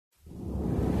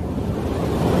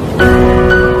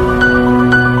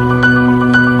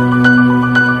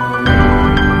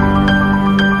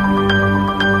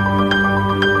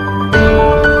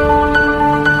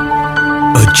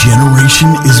generation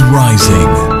is rising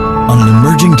on an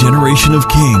emerging generation of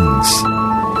kings.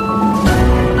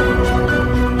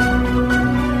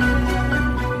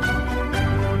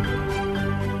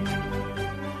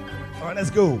 All right,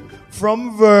 let's go.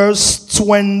 From verse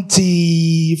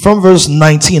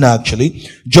 19 actually.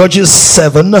 Judges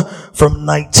 7 from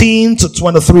 19 to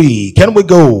 23. Can we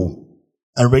go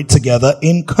and read together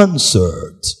in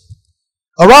concert?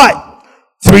 All right.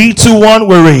 3, 2, 1,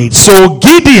 we read. So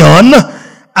Gideon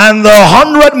and the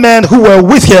 100 men who were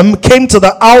with him came to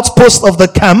the outpost of the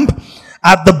camp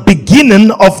at the beginning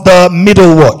of the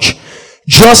middle watch,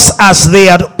 just as they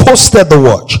had posted the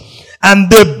watch.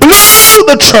 And they blew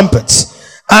the trumpets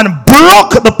and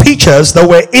broke the pitchers that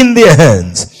were in their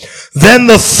hands. Then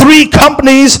the 3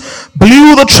 companies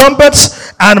blew the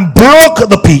trumpets and broke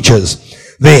the pitchers.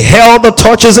 They held the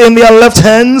torches in their left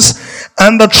hands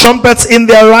and the trumpets in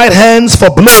their right hands for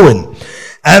blowing.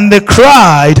 And they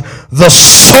cried, the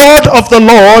sword of the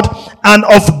Lord and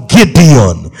of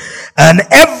Gideon. And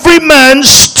every man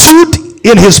stood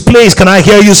in his place. Can I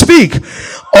hear you speak?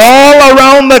 All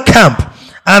around the camp.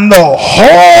 And the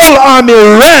whole army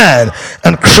ran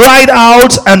and cried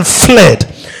out and fled.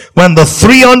 When the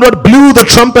 300 blew the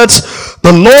trumpets,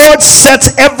 the Lord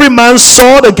set every man's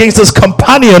sword against his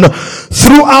companion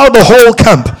throughout the whole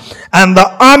camp. And the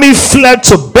army fled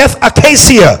to Beth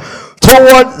Acacia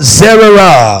toward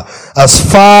Zererah,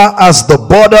 as far as the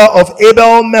border of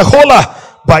Abel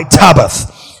Meholah by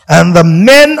Tabbath. And the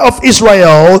men of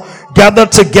Israel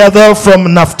gathered together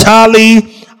from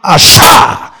Naphtali,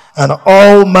 Asher, and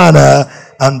all Manasseh,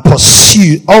 and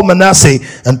pursued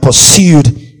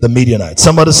the Midianites.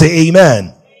 Somebody say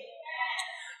amen.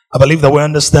 I believe that we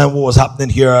understand what was happening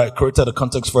here. I created a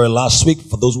context for it last week.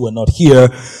 For those who were not here,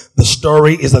 the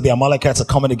story is that the Amalekites are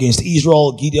coming against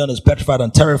Israel. Gideon is petrified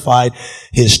and terrified.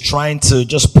 He's trying to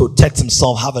just protect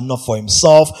himself, have enough for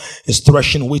himself. He's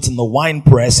threshing wheat in the wine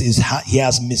press. He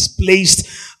has misplaced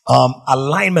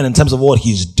alignment in terms of what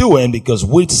he's doing, because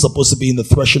wheat is supposed to be in the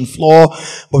threshing floor,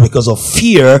 but because of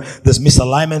fear, there's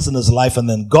misalignments in his life. And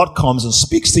then God comes and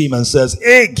speaks to him and says,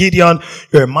 hey Gideon,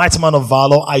 you're a mighty man of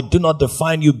valor. I do not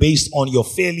define you based on your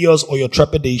failures or your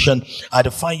trepidation. I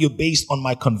define you based on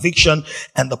my conviction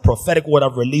and the prophetic word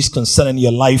I've released concerning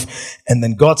your life. And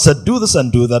then God said, do this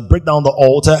and do that, break down the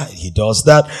altar. He does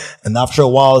that. And after a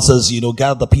while it says,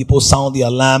 gather the people, sound the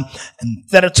alarm, and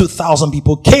 32,000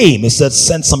 people came. It said,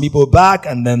 send some people back,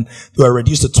 and then they were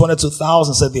reduced to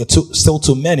 22,000. Said they're still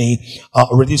too many.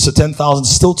 Reduced to 10,000,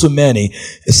 still too many.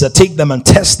 It said take them and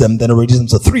test them. Then it reduced them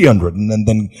to 300, and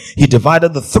then he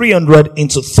divided the 300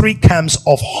 into 3 camps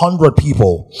of 100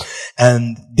 people,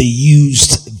 and they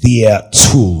used their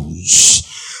tools.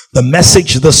 The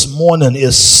message this morning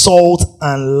is salt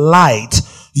and light.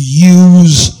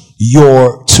 Use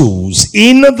your tools.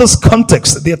 In this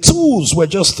context, their tools were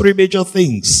just 3 major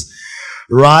things,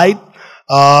 right?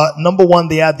 Number 1,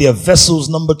 they had their vessels.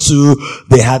 Number 2,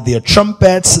 they had their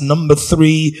trumpets. Number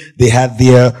 3, they had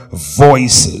their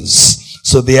voices.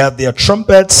 So they had their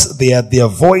trumpets, they had their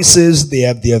voices, they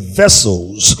had their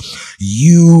vessels.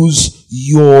 Use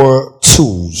your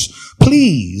tools.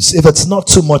 Please, if it's not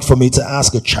too much for me to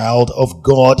ask a child of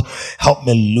God, help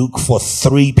me look for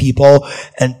 3 people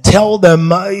and tell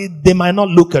them they might not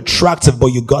look attractive, but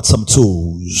you got some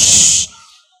tools.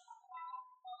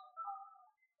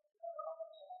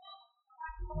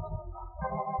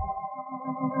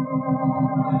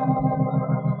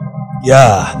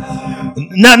 Yeah.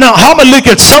 Now, how about look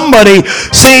at somebody,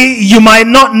 say you might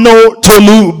not know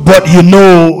Tolu, but you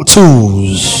know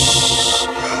tools.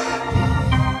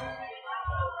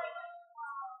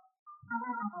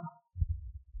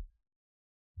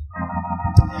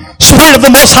 Spirit of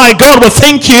the Most High God, we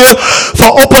thank you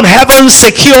for open heavens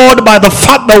secured by the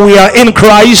fact that we are in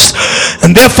Christ,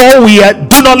 and therefore we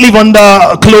do not live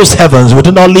under closed heavens. We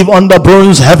do not live under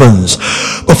bronze heavens.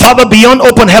 But Father, beyond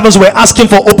open heavens, we're asking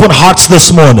for open hearts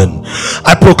this morning.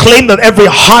 I proclaim that every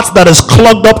heart that is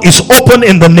clogged up is open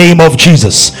in the name of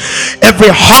Jesus.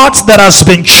 Every heart that has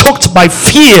been choked by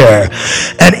fear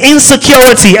and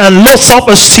insecurity and low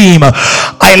self-esteem,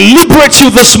 I liberate you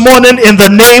this morning in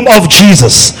the name of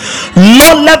Jesus.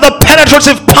 Lord, let the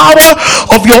penetrative power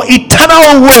of your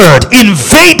eternal word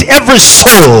invade every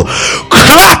soul,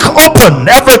 crack open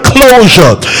every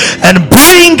closure, and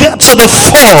bring to the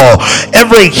fore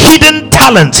every hidden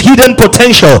talent, hidden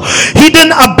potential, hidden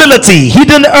ability,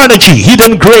 hidden energy,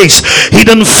 hidden grace,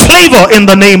 hidden flavor in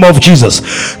the name of Jesus.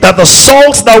 That the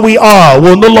salt that we are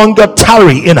will no longer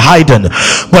tarry in hiding,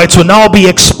 but it will now be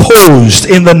exposed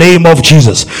in the name of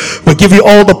Jesus. We give you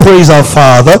all the praise, our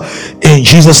Father. In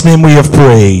Jesus' name we have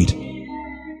prayed.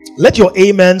 Let your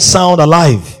amen sound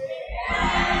alive.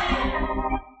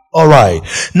 All right.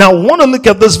 Now, I want to look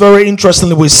at this very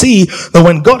interestingly. We see that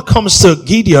when God comes to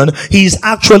Gideon, he's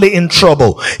actually in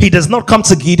trouble. He does not come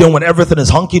to Gideon when everything is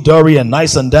hunky-dory and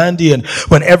nice and dandy and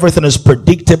when everything is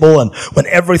predictable and when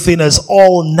everything is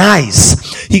all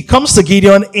nice. He comes to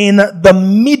Gideon in the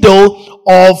middle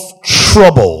of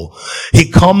trouble.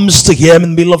 He comes to him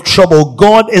in the middle of trouble.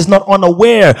 God is not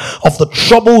unaware of the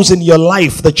troubles in your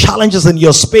life, the challenges in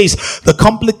your space, the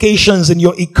complications in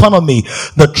your economy,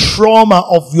 the trauma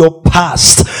of your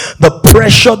past, the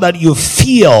pressure that you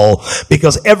feel,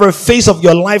 because every phase of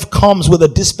your life comes with a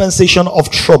dispensation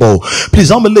of trouble. Please,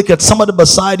 I'm going to look at somebody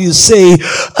beside you. Say,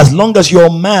 as long as you're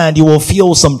a man, you will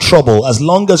feel some trouble. As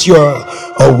long as you're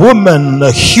a woman,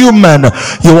 a human,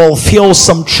 you will feel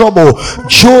some trouble.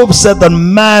 Job said that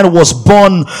man was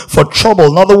born for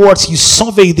trouble. In other words, he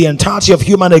surveyed the entirety of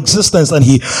human existence and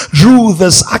he drew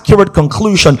this accurate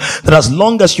conclusion that as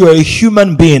long as you're a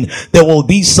human being, there will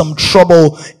be some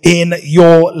trouble in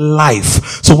your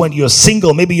life. So when you're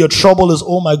single, maybe your trouble is,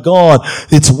 oh my God,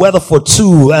 it's weather for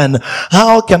two, and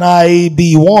how can I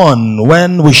be one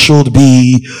when we should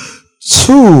be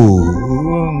two?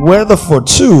 Weather for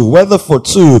two.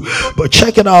 But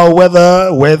check it out,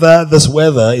 this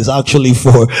weather is actually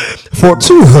for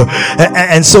two.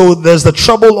 And so there's the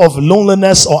trouble of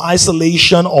loneliness or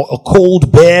isolation or a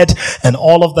cold bed and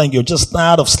all of that. You're just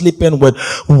tired of sleeping with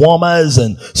warmers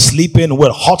and sleeping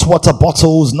with hot water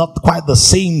bottles. Not quite the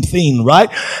same thing, right?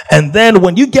 And then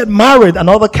when you get married,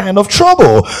 another kind of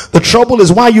trouble. The trouble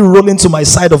is, why you roll into my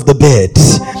side of the bed?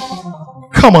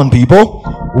 Come on, people.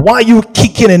 Why are you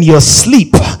kicking in your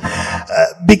sleep?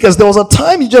 Because there was a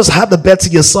time you just had the bed to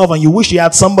yourself and you wish you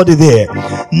had somebody there.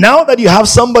 Now that you have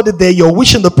somebody there, you're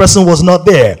wishing the person was not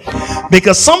there.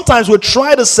 Because sometimes we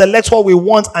try to select what we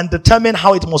want and determine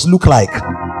how it must look like.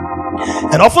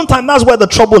 And oftentimes that's where the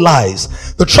trouble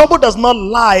lies. The trouble does not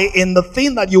lie in the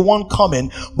thing that you want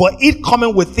coming, but it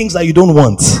coming with things that you don't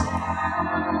want.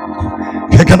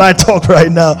 Can I talk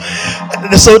right now?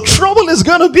 So trouble is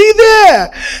going to be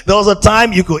there. There was a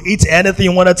time you could eat anything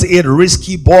you wanted to eat.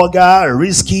 Risky burger,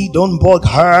 risky, don't bug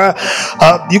her.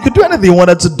 You could do anything you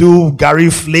wanted to do. Gary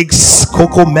Flakes,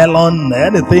 Cocoa Melon,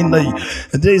 anything.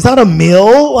 Is that a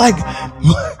meal? Like,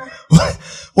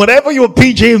 whatever your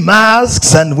PJ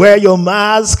masks and wear your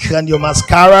mask and your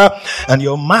mascara and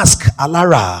your mask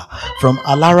Alara from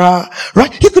Alara,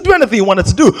 right? You could do anything you wanted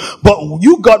to do, but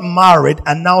you got married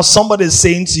and now somebody is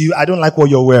saying to you, I don't like what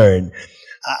you're wearing.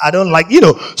 I don't like,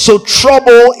 so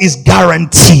trouble is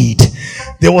guaranteed.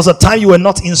 There was a time you were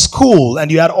not in school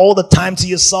and you had all the time to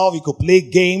yourself. You could play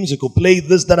games, you could play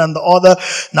this, that, and the other.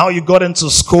 Now you got into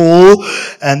school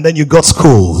and then you got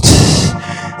schooled.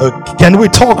 Can we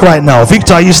talk right now?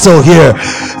 Victor, are you still here?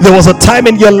 There was a time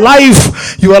in your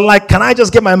life you were like, can I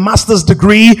just get my master's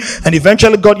degree? And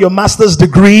eventually got your master's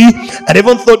degree, and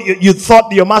even thought you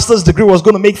thought your master's degree was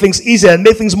going to make things easier and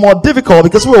make things more difficult,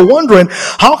 because we were wondering,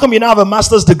 how come you now have a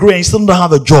master's degree and you still don't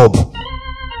have a job?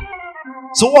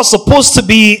 So what's supposed to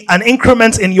be an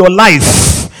increment in your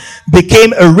life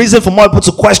became a reason for more people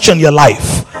to question your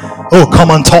life. Oh, come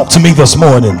and talk to me this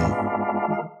morning.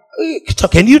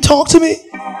 Can you talk to me?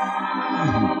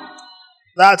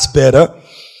 That's better.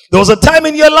 There was a time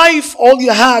in your life, all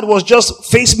you had was just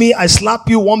face me, I slap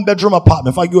you, 1-bedroom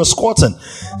apartment. In fact, you were squatting.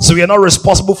 So you're not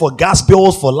responsible for gas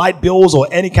bills, for light bills, or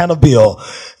any kind of bill.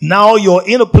 Now you're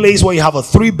in a place where you have a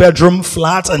 3-bedroom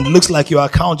flat and it looks like your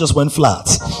account just went flat.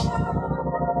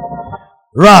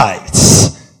 Right.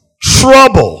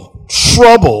 Trouble.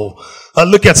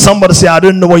 Look at somebody, say, I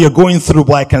don't know what you're going through,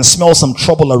 but I can smell some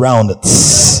trouble around it.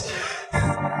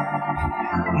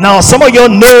 Now, some of you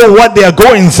know what they are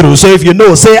going through. So if you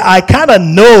know, say, I kind of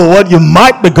know what you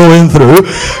might be going through.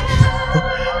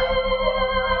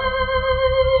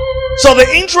 So the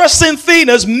interesting thing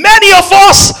is, many of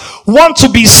us want to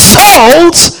be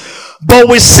salt, but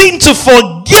we seem to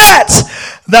forget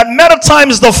that many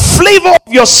times the flavor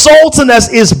of your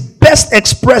saltiness is best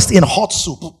expressed in hot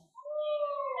soup.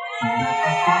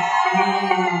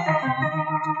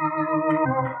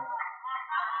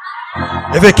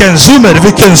 If it can zoom it.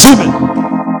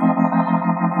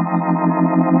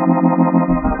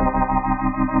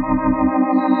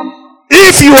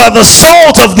 If you are the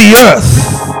salt of the earth,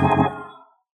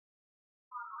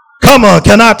 come on,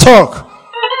 can I talk?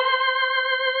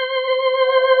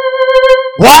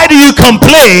 Why do you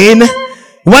complain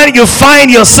when you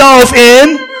find yourself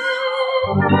in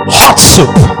hot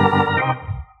soup?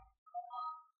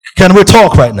 Can we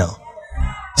talk right now?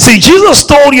 See, Jesus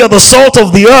told you the salt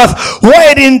of the earth. What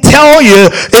he didn't tell you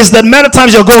is that many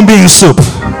times you're going to be in soup.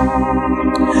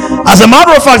 As a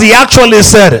matter of fact, he actually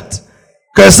said it.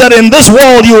 Because he said, in this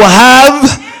world you will have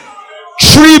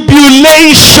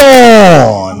tribulation.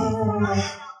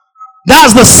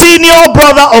 That's the senior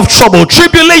brother of trouble.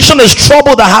 Tribulation is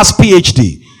trouble that has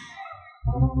PhD.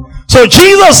 So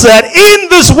Jesus said, in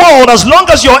this world, as long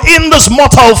as you're in this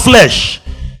mortal flesh,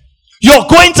 you're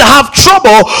going to have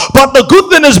trouble, but the good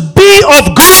thing is, be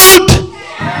of good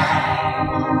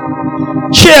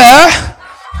cheer.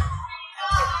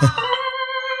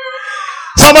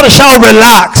 Somebody shout,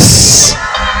 relax.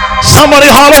 Somebody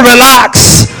holler,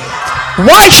 relax.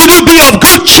 Why should you be of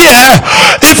good cheer?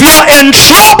 If you're in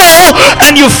trouble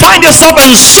and you find yourself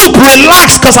in soup,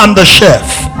 relax, because I'm the chef.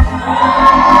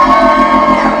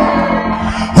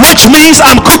 Which means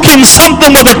I'm cooking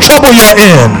something with the trouble you're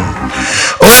in.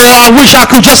 Oh, I wish I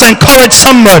could just encourage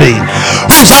somebody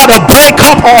who's had a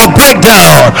breakup or a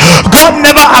breakdown. God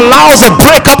never allows a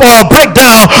breakup or a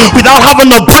breakdown without having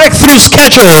a breakthrough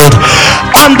scheduled.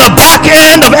 On the back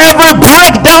end of every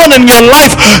breakdown in your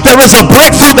life, there is a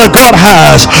breakthrough that God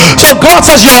has. So God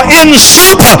says, you're in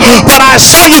soup, but I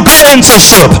saw you go into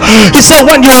soup. He said,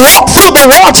 when you walk through the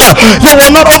water, they will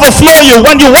not overflow you.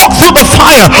 When you walk through the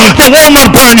fire, they will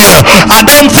not burn you. I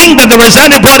don't think that there is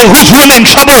anybody who's really in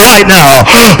trouble right now,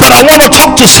 but I want to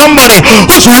talk to somebody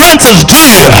whose rent is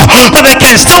due, but they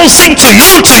can still sing to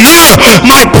you,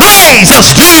 my praise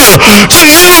is due to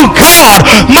you, God,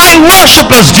 my worship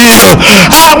is due.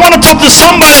 I want to talk to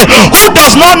somebody who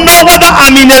does not know whether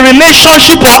I'm in a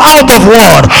relationship or out of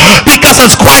one, because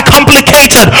it's quite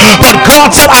complicated, but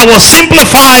God said, I will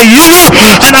simplify you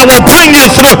and I will bring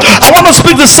you through. I want to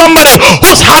speak to somebody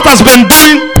whose heart has been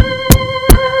doing.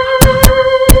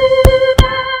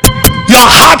 Your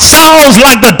heart sounds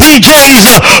like the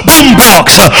DJ's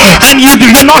boombox, and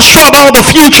you're not sure about the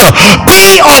future.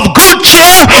 Be of good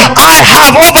cheer. I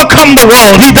have overcome the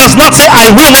world. He does not say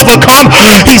I will overcome.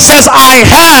 He says I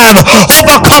have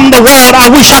overcome the world. I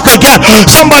wish I could get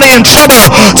somebody in trouble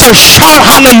to shout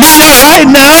hallelujah right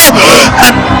now.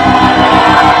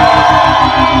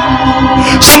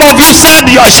 Some of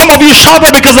you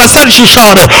shouted because I said you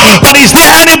shouted. But is there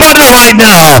anybody right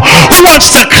now who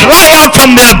wants to cry out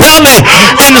from their belly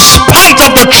in spite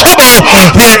of the trouble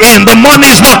they're in? The money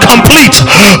is not complete,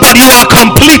 but you are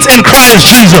complete in Christ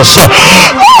Jesus.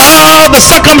 The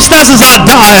circumstances are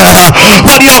dire,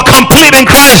 but you're complete in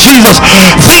Christ Jesus.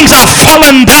 Things are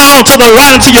falling down to the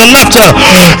right and to your left.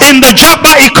 In the job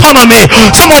economy,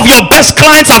 some of your best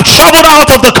clients have traveled out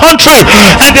of the country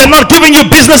and they're not giving you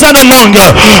business any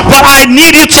longer. But I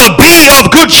need you to be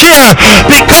of good cheer,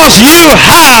 because you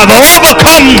have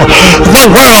overcome the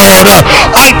world.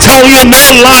 I tell you,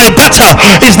 no lie, better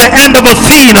is the end of a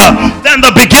thing than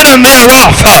the beginning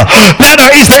thereof. Better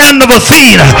is the end of a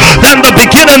thing than the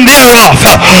beginning thereof.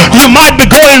 You might be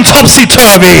going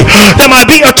topsy-turvy. There might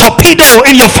be a torpedo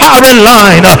in your firing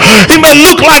line. It may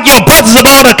look like your boat is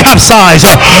about to capsize,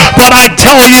 but I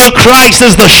tell you, Christ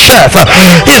is the chef.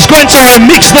 He's going to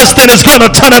remix this thing. He's going to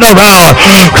turn it around.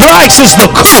 Christ is the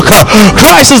cook.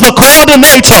 Christ is the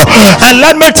coordinator. And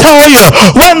let me tell you,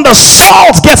 when the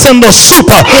salt gets in the soup,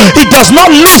 it does not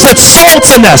lose its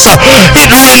saltiness. It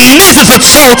releases its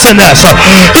saltiness.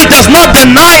 It does not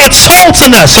deny its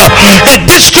saltiness. It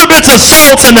distributes its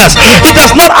saltiness. It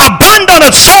does not abandon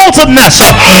its saltiness.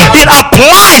 It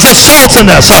applies its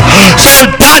saltiness. So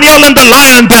Daniel and the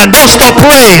lion den, don't stop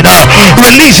praying.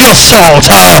 Release your salt.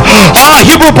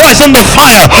 Hebrew boys in the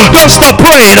fire, don't stop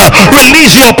praying.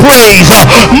 Release your praise.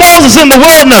 Moses in the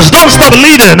wilderness, don't stop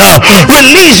leading.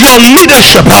 Release your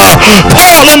leadership.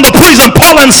 Paul in the prison,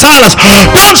 Paul and Silas,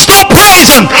 don't stop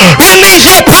praising. Release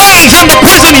your praise in the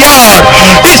prison yard.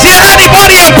 Is there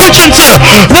anybody I'm preaching to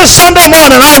this Sunday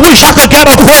morning? I wish I could get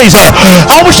a praiser.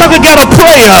 I wish I could get a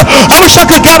prayer. I wish I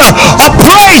could get a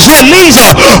praise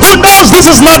releaser who knows this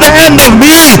is not the end of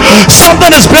me.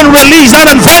 Something has been released. That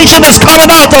invention is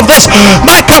coming out of this.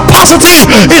 My capacity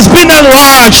is being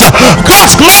enlarged.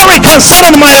 God's glory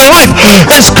concerning my life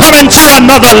is coming to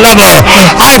another level.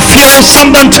 I feel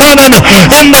something turning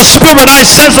in the spirit. I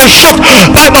sense a shift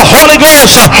by the Holy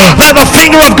Ghost, by the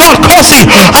finger of God. Kosi,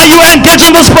 are you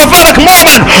engaging this prophetic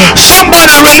moment?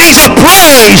 Somebody release a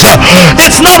praise.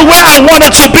 It's not where I want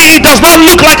it to be. It does not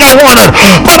look like I want it,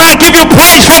 but I give you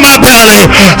praise from my belly.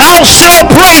 I'll still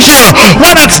praise you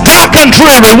when it's dark and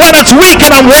dreary, when it's weak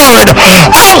and I'm worried.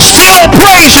 I'll still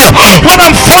praise you when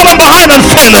I'm falling behind and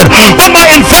failing, when my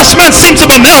investments seem to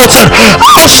be melting.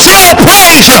 I'll still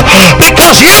praise you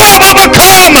because you have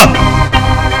overcome.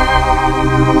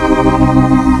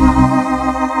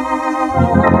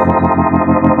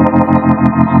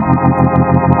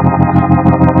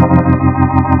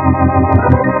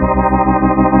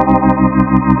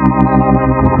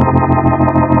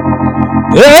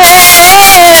 Hey,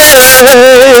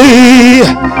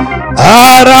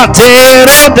 Ara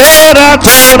tera tera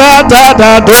tora da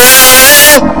da do.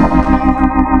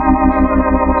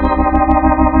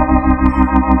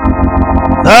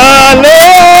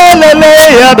 Alelele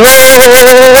do.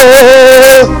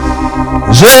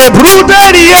 Je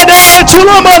bruderie de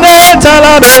tulomane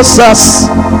talanosas.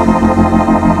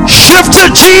 Shift to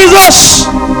Jesus.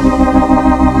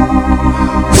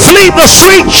 Flee the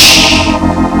switch.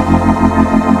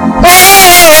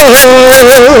 Oh,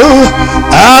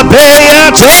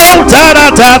 abeya to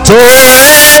taratato.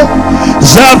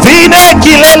 Zavine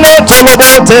kilele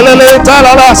tolobo telele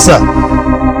talalasa.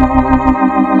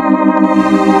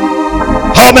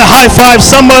 Hold me, high five.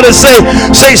 Somebody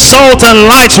say salt and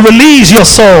light. Release your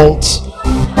salt.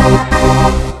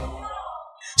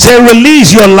 Say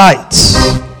release your light.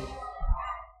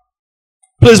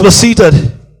 Please be seated.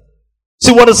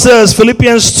 See what it says,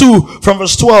 Philippians 2 from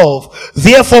verse 12.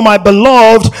 Therefore, my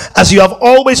beloved, as you have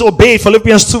always obeyed,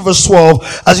 Philippians 2 verse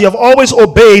 12, as you have always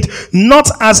obeyed,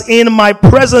 not as in my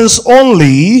presence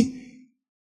only,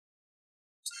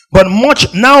 but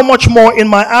much more in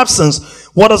my absence.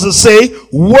 What does it say?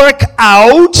 Work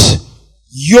out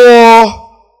your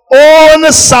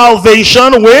own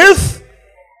salvation with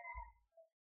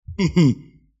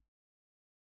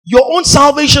your own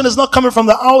salvation is not coming from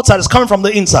the outside, it's coming from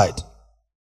the inside.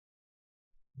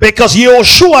 Because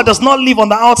Yeshua does not live on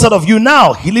the outside of you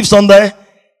now. He lives on the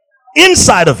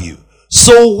inside of you.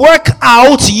 So work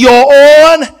out your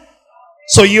own.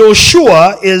 So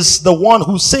Yeshua is the one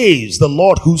who saves, the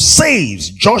Lord who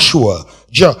saves. Joshua,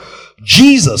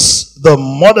 Jesus, the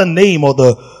modern name or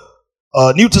the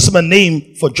New Testament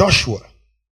name for Joshua.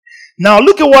 Now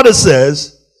look at what it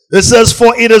says. It says,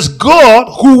 for it is God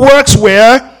who works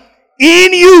where?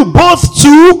 In you, both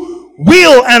to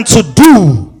will and to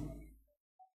do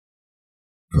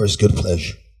for his good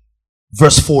pleasure.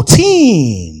 Verse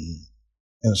 14,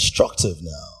 instructive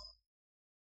now.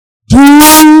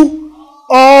 Do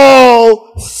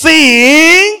all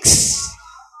things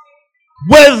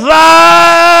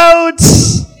without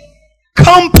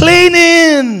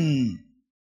complaining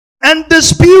and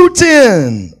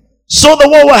disputing, so that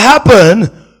what will happen?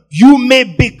 You may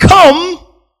become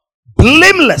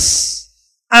blameless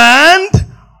and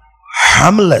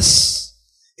harmless.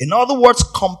 In other words,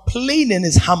 complaining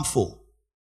is harmful.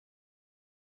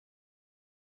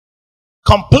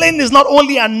 Complaining is not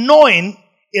only annoying,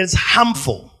 it's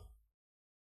harmful.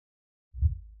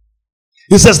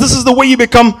 He says this is the way you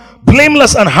become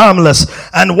blameless and harmless.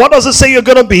 And what does it say you're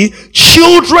going to be?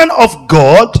 Children of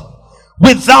God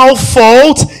without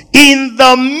fault in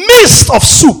the midst of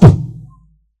soup.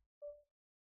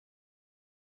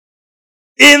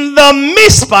 In the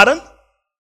midst, pardon?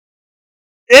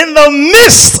 In the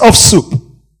midst of soup.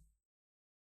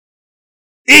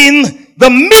 In the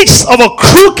midst of a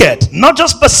crooked, not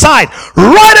just beside,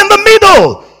 right in the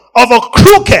middle of a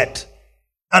crooked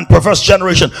and perverse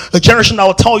generation. A generation that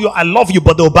will tell you, I love you,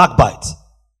 but they'll backbite.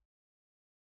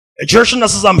 A generation that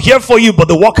says, I'm here for you, but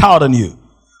they walk out on you.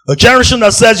 A generation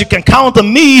that says, you can count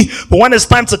on me, but when it's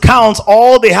time to count,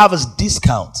 all they have is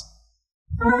discount.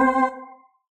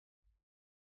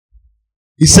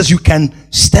 He says you can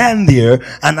stand there,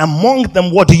 and among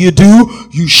them, what do?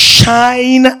 You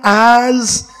shine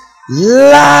as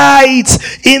light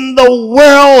in the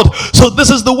world. So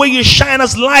this is the way you shine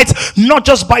as light, not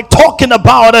just by talking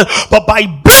about it, but by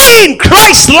being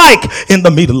Christ-like in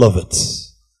the middle of it.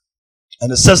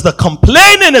 And it says the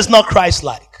complaining is not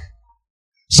Christ-like.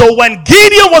 So when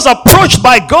Gideon was approached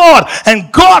by God,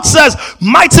 and God says,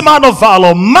 mighty man of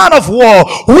valor, man of war,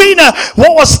 winner,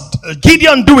 what was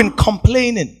Gideon doing?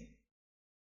 Complaining.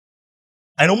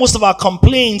 And most of our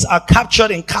complaints are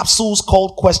captured in capsules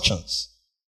called questions.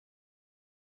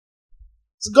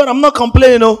 So God, I'm not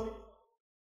complaining, no.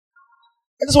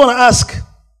 I just want to ask.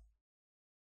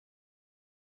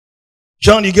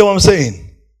 John, you get what I'm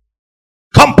saying?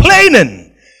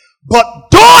 Complaining. But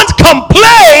don't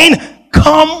complain.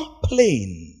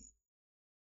 Complain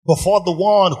before the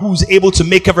one who's able to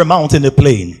make every mountain a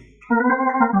plain.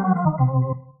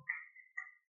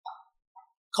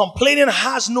 Complaining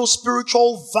has no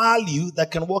spiritual value that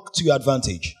can work to your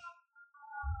advantage.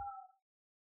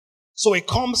 So it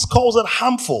calls it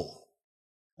harmful.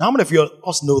 Now, how many of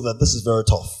us know that this is very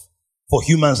tough for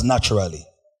humans naturally?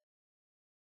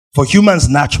 For humans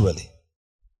naturally.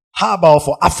 How about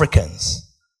for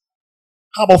Africans?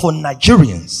 How about for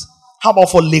Nigerians? How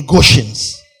about for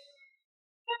Lagosians?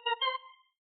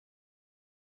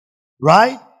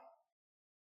 Right?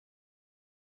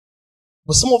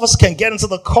 But some of us can get into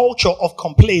the culture of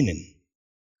complaining.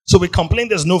 So we complain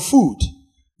there's no food.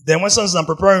 Then when someone says I'm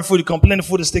preparing food, you complain the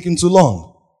food is taking too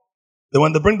long. Then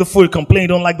when they bring the food, complain you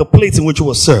don't like the plate in which it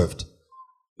was served.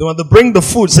 Then when they bring the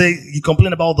food, say you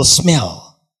complain about the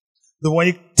smell. Then when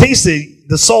you taste it,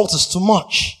 the salt is too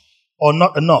much or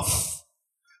not enough.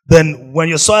 Then when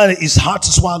you're swallowing it, it's hard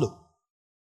to swallow.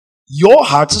 You're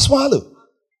hard to swallow.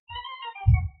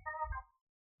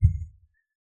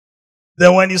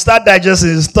 Then when you start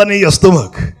digesting, it's turning your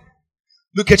stomach.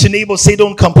 Look at your neighbor, say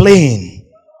don't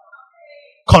complain.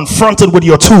 Confront it with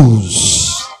your tools.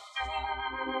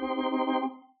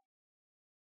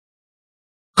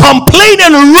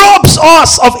 Complaining robs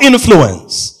us of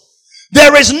influence.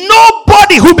 There is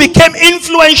nobody who became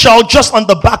influential just on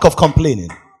the back of complaining.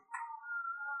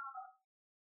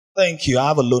 Thank you. I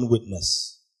have a lone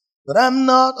witness. But I'm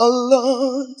not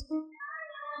alone.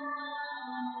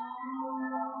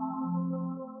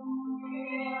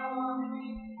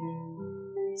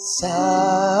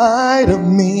 Side of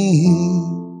me,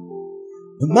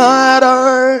 no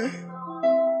matter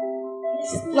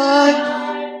life.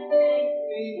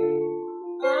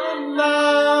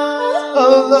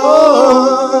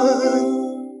 Alone.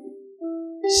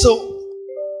 So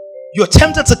you're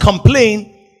tempted to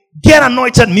complain, get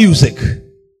anointed music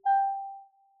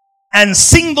and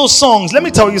sing those songs. Let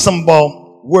me tell you something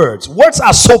about words. Words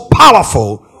are so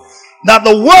powerful that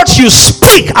the words you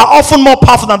speak are often more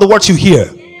powerful than the words you hear.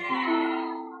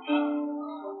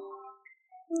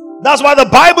 That's why the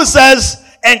Bible says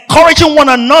encouraging one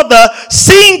another,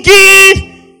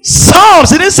 singing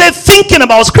psalms. It didn't say thinking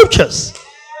about scriptures.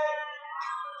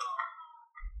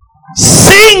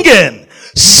 Singing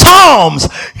psalms,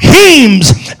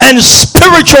 hymns, and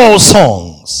spiritual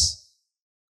songs.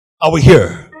 Are we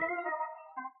here?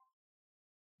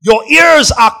 Your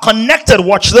ears are connected,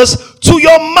 watch this, to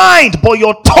your mind, but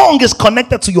your tongue is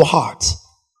connected to your heart.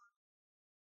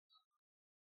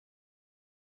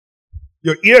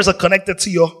 Your ears are connected to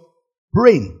your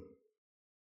brain.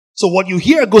 So what you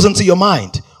hear goes into your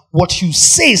mind. What you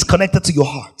say is connected to your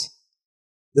heart.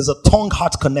 There's a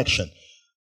tongue-heart connection.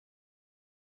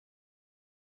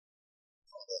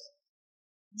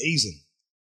 Amazing.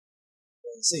 Go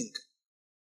and sink.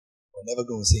 We're never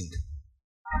going to sink.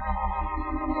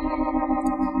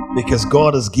 Because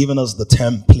God has given us the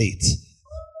template.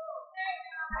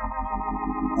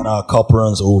 And our cup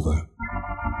runs over.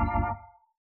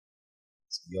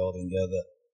 Let's be all together.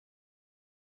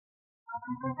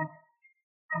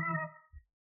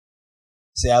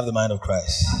 Say, I have the mind of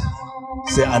Christ.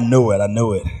 Say, I know it, I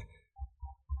know it.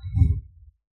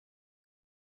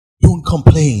 Don't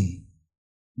complain.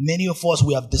 Many of us,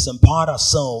 we have disempowered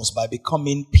ourselves by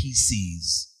becoming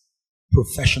PCs,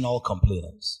 professional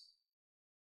complainers.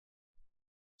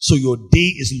 So your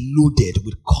day is loaded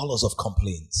with colors of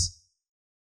complaints.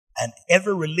 And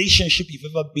every relationship you've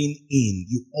ever been in,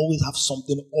 you always have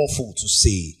something awful to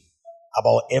say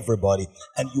about everybody.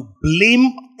 And you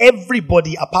blame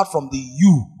everybody apart from the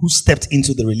you who stepped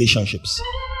into the relationships.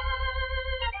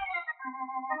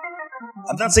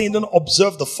 I'm not saying don't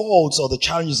observe the faults or the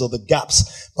challenges or the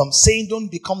gaps. But I'm saying don't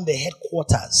become the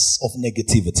headquarters of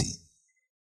negativity.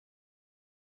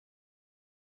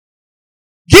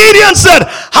 Gideon said,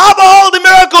 how about all the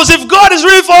miracles? If God is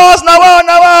really for us,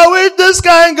 now with this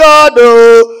kind God,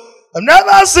 oh. I've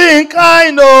never seen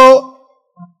kind, oh.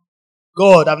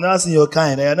 God, I've never seen your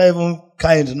kind. You're not even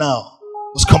kind now.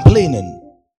 He was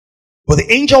complaining. But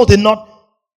the angel did not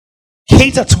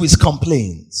cater to his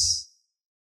complaints.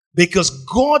 Because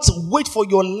God's weight for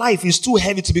your life is too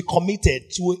heavy to be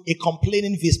committed to a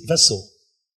complaining vessel.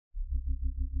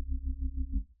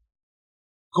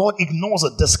 God ignores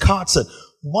it, discards it.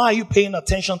 Why are you paying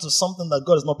attention to something that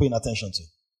God is not paying attention to?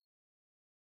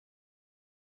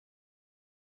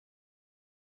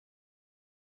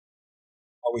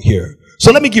 Are we here?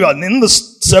 So let me give you, in the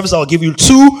service I'll give you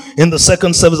 2, in the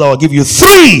second service I'll give you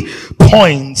 3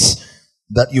 points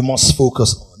that you must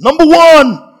focus on. Number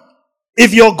 1,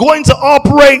 if you're going to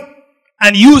operate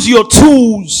and use your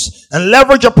tools and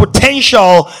leverage your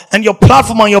potential and your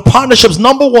platform and your partnerships,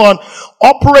 number 1,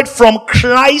 operate from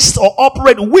Christ or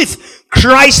operate with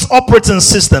Christ operating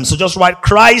system. So just write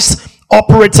Christ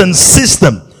operating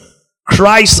system.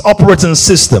 Christ operating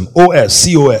system. OS,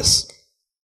 COS.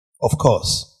 Of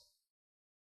course.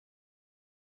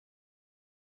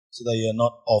 So that you're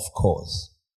not off course.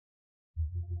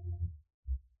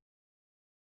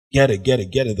 Get it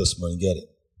this morning, get it.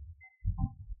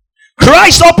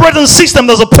 Christ operating system,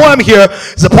 there's a poem here.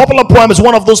 It's a popular poem. It's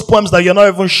one of those poems that you're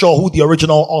not even sure who the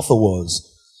original author was.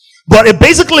 But it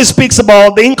basically speaks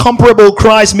about the incomparable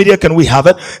Christ. Media, can we have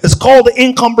it? It's called The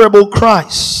Incomparable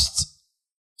Christ.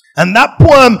 And that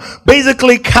poem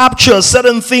basically captures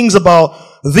certain things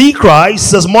about the Christ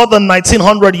says more than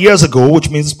 1900 years ago, which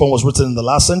means this poem was written in the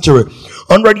last century.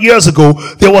 100 years ago,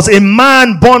 there was a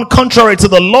man born contrary to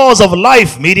the laws of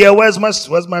life. Media, where's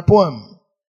my poem?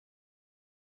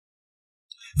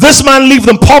 This man lived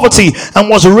in poverty and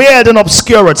was reared in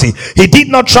obscurity. He did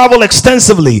not travel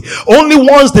extensively. Only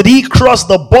once did he cross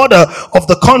the border of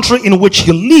the country in which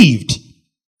he lived.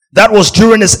 That was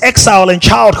during his exile in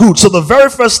childhood. So the very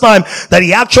first time that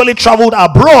he actually traveled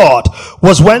abroad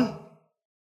was when?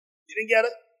 You didn't get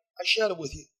it? I shared it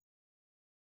with you.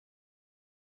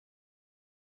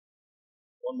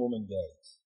 One moment,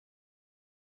 guys.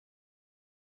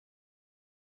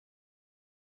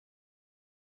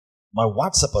 My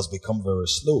WhatsApp has become very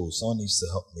slow. Someone needs to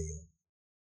help me.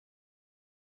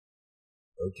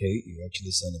 Okay, you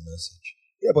actually sent a message.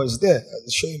 Yeah, but it's there.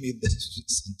 It's showing me this.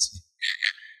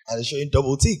 And it's showing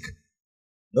double tick.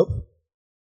 Nope.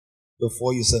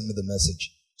 Before you sent me the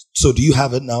message. So do you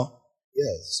have it now?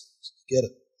 Yes. Get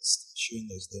it. It's showing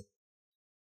this there.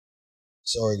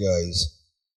 Sorry, guys.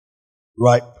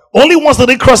 Right. Only once did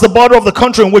he cross the border of the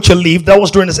country in which he lived. That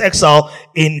was during his exile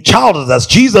in childhood. That's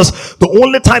Jesus. The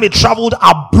only time he traveled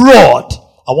abroad,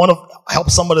 I want to help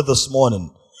somebody this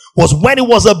morning, was when he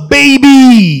was a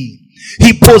baby.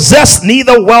 He possessed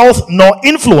neither wealth nor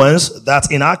influence.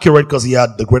 That's inaccurate because he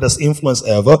had the greatest influence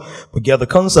ever. But get the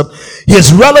concept.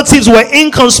 His relatives were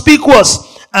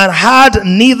inconspicuous and had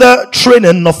neither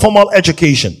training nor formal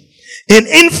education. In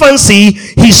infancy,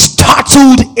 he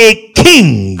startled a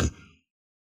king,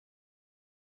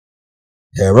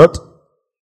 Herod.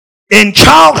 In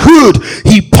childhood,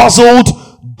 he puzzled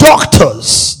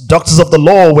doctors. Doctors of the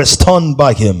law were stunned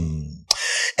by him.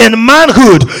 In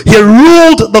manhood, he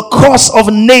ruled the course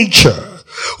of nature,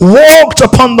 walked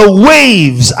upon the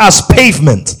waves as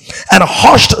pavement, and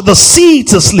hushed the sea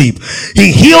to sleep.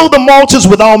 He healed the multitudes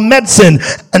without medicine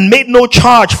and made no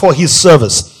charge for his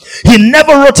service. He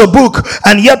never wrote a book,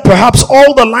 and yet perhaps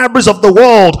all the libraries of the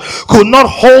world could not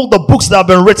hold the books that have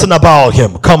been written about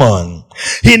him. Come on.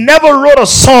 He never wrote a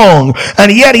song,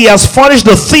 and yet he has furnished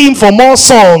the theme for more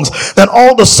songs than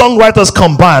all the songwriters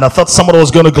combined. I thought somebody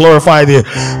was going to glorify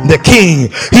the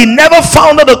king. He never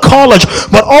founded a college,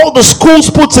 but all the schools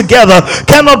put together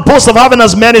cannot boast of having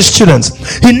as many students.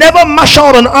 He never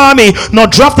marshaled an army, nor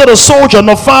drafted a soldier,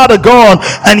 nor fired a gun,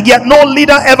 and yet no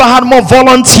leader ever had more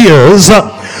volunteers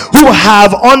who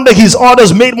have under his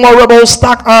orders made more rebels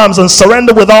stack arms and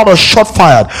surrender without a shot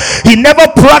fired. He never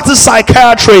practiced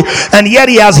psychiatry, and yet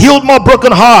he has healed more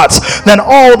broken hearts than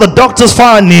all the doctors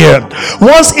far and near.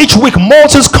 Once each week,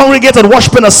 multitudes congregated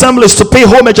worshiping assemblies to pay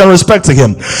homage and respect to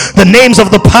him. The names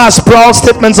of the past proud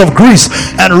statements of Greece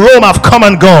and Rome have come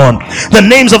and gone. The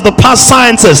names of the past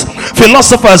scientists,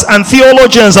 philosophers, and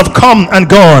theologians have come and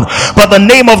gone. But the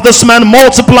name of this man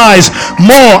multiplies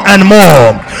more and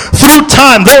more. Through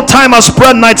time, though time has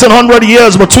spread 1900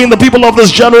 years between the people of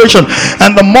this generation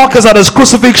and the mockers at his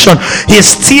crucifixion, he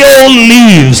still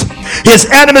lives. His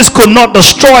enemies could not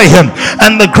destroy him,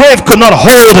 and the grave could not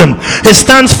hold him. He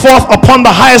stands forth upon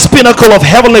the highest pinnacle of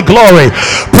heavenly glory,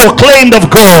 proclaimed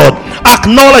of God,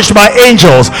 acknowledged by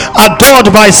angels, adored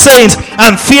by saints,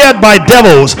 and feared by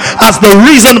devils, as the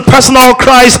risen personal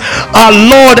Christ, our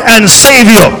Lord and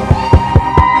Savior.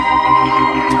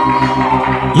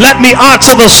 Let me add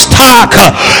to the stack.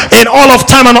 In all of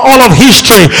time and all of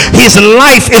history, his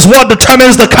life is what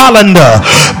determines the calendar.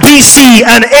 BC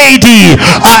and AD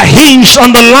are hinged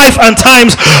on the life and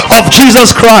times of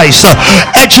Jesus Christ.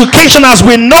 Education as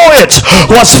we know it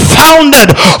was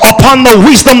founded upon the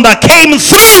wisdom that came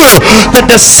through the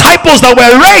disciples that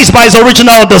were raised by his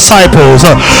original disciples.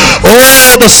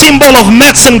 Oh, the symbol of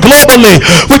medicine globally,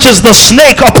 which is the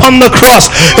snake upon the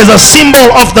cross, is a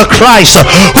symbol of the Christ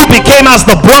who became as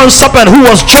the bronze serpent who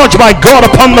was judged by God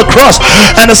upon the cross.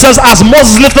 And it says, as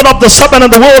Moses lifted up the serpent in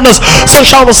the wilderness, so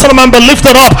shall the Son of Man be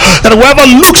lifted up, that whoever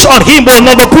looks on him will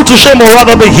never put to shame or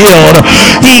rather be healed.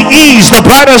 He is the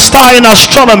brightest star in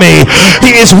astronomy.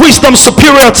 He is wisdom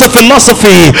superior to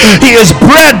philosophy. He is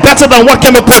bread better than what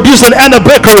can be produced in any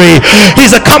bakery.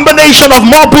 He's a combination of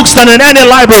more books than in any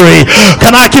library.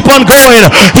 Can I keep on going?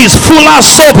 He's full as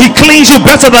soap. He cleans you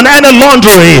better than any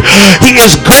laundry. He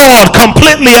is God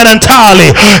completely and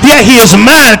entirely. Yeah, he is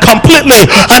man completely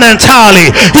and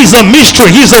entirely. He's a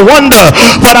mystery. He's a wonder.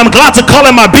 But I'm glad to call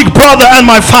him my big brother and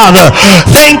my father.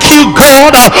 Thank you,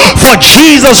 God, for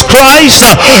Jesus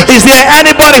Christ. Is there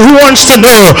anybody who wants to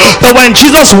know that when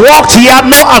Jesus walked, he had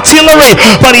no artillery,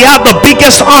 but he had the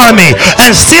biggest army?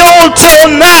 And still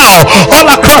till now,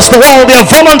 all across the world, there are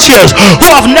volunteers who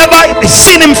have never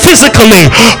seen him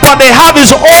physically, but they have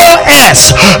his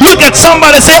OS. Look at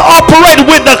somebody, say, operate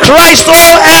with the Christ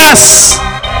OS.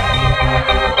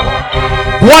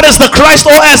 What is the Christ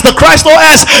OS? The Christ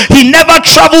OS, he never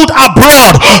traveled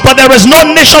abroad, but there is no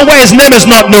nation where his name is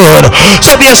not known.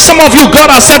 So there's some of you,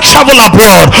 God has said travel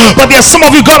abroad, but there's some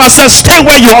of you, God has said stay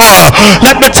where you are.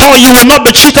 Let me tell you, you will not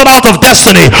be cheated out of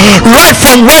destiny. Right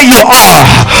from where you are,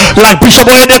 like Bishop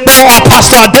Oyedepo or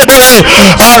Pastor Adeboye,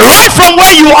 right from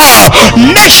where you are,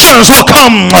 nations will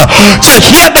come to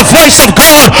hear the voice of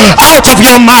God out of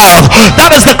your mouth.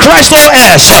 That is the Christ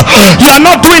OS. You are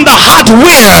not doing the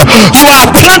hardware, you are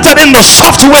planted in the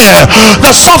software.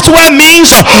 The software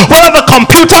means whether the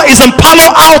computer is in Palo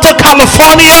Alto,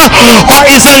 California, or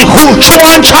is in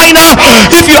Huchuan, China,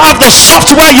 if you have the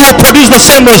software, you will produce the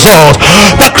same result.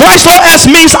 The Christ OS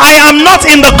means I am not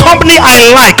in the company I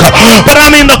like, but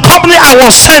I'm in the company I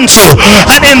was sent to.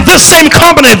 And in this same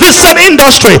company, this same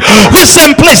industry, this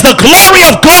same place, the glory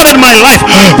of God in my life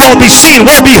will be seen,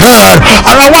 will be heard.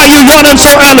 Alright, why are you yawning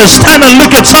so early? Stand and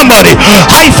look at somebody,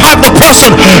 high five the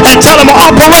person, and tell them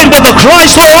operate with the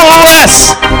Christ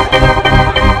OS.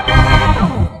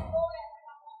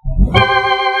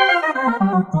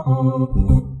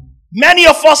 Many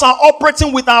of us are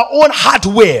operating with our own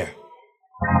hardware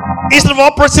instead of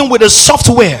operating with the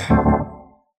software.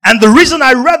 And the reason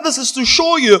I read this is to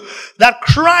show you that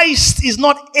Christ is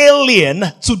not alien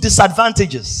to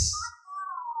disadvantages.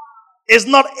 Is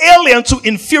not alien to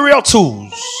inferior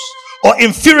tools or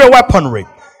inferior weaponry.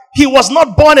 He was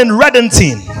not born in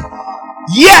Redenton,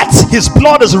 yet his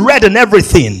blood is red in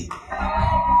everything.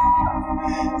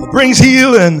 It brings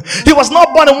healing. He was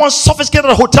not born in one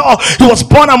sophisticated hotel. He was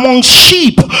born among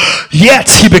sheep, yet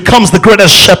he becomes the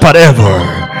greatest shepherd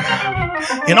ever.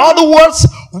 In other words,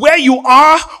 where you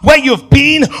are, where you've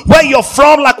been, where you're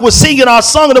from, like we're singing our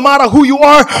song, no matter who you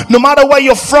are, no matter where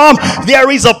you're from,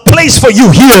 there is a place for you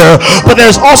here, but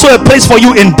there's also a place for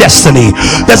you in destiny.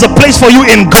 There's a place for you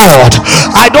in God.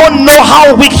 I don't know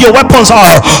how weak your weapons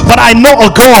are, but I know a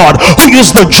God who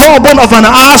used the jawbone of an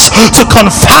ass to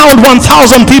confound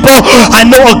 1,000 people. I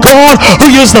know a God who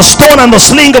used the stone and the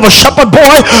sling of a shepherd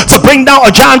boy to bring down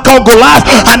a giant called Goliath.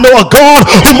 I know a God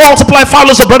who multiplied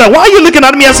fathers of brother. Why are you looking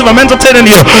at me as if I'm entertaining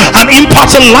you? I'm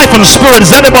imparting life and spirit.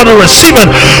 Is anybody receiving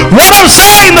what I'm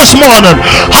saying this morning?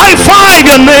 High five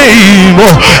your name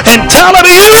and tell them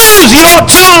use your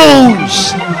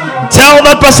tools. Tell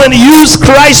that person use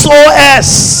Christ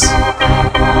OS.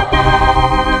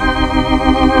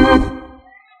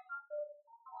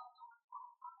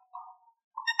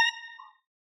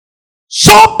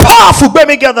 So powerful,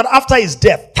 baby girl, that after his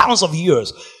death, thousands of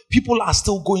years, people are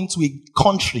still going to a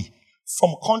country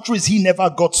from countries he never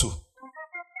got to.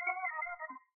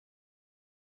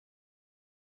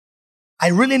 I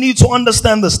really need to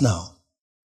understand this now.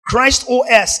 Christ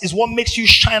OS is what makes you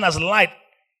shine as light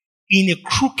in a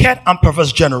crooked and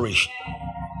perverse generation.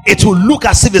 It will look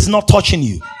as if it's not touching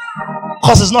you,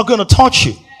 because it's not going to touch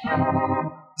you.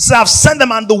 So I've sent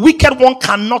them, and the wicked one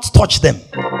cannot touch them.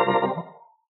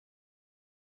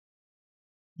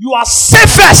 You are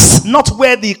safest not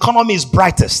where the economy is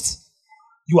brightest.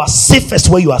 You are safest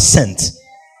where you are sent.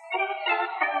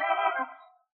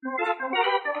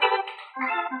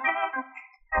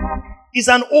 It's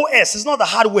an OS, it's not the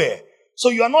hardware. So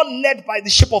you are not led by the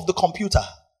shape of the computer.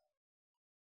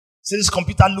 Say this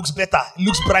computer looks better, it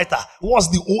looks brighter. What's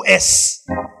the OS?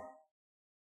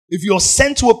 If you're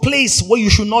sent to a place where you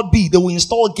should not be, they will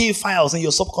install gay files in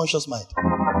your subconscious mind.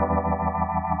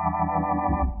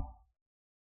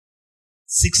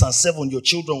 6 and 7, your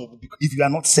children will be, if you are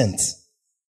not sent.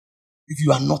 If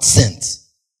you are not sent,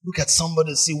 look at somebody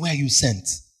and say, where are you sent?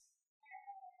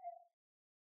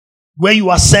 Where you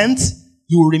are sent,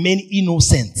 you will remain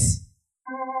innocent.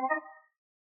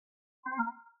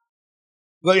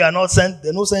 Where you are not sent,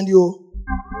 they don't send you.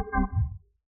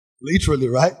 Literally,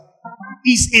 right?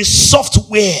 It's a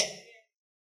software.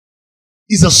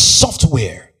 It's a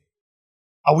software.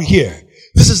 Are we here?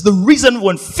 This is the reason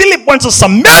when Philip went to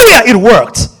Samaria, it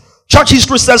worked. Church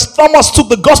history says Thomas took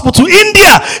the gospel to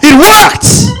India. It worked.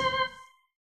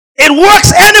 It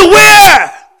works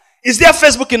anywhere. Is there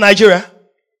Facebook in Nigeria?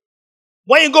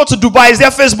 When you go to Dubai, is there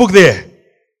Facebook there?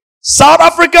 South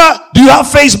Africa, do you have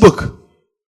Facebook?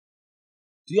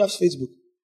 Do you have Facebook?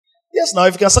 Yes, now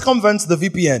if you can circumvent the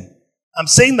VPN. I'm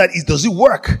saying that does it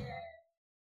work?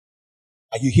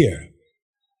 Are you here?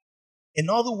 In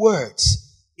other words,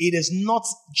 it is not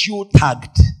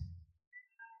geo-tagged.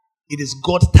 It is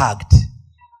God-tagged.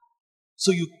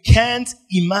 So you can't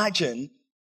imagine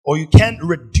or you can't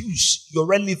reduce your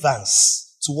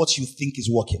relevance to what you think is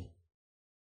working.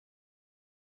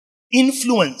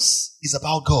 Influence is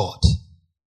about God.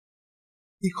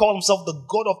 He called himself the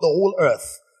God of the whole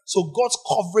earth. So God's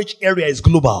coverage area is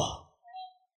global.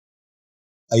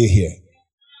 Are you here?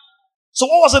 So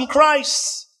what was in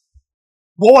Christ?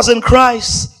 What was in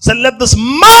Christ? Said, let this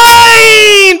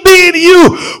mind be in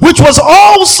you, which was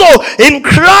also in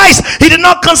Christ. He did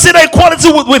not consider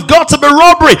equality with God to be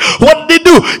robbery. What did he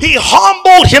do? He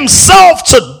humbled himself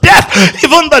to death,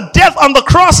 even the death on the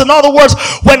cross. In other words,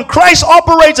 when Christ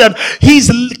operated, his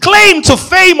claim to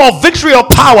fame or victory or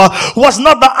power was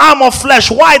not the arm of flesh.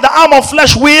 Why? The arm of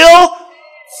flesh will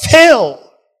fail.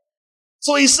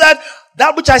 So he said,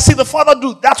 that which I see the Father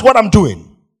do, that's what I'm doing.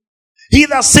 He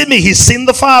that seen me, he's seen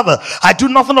the Father. I do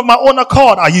nothing of my own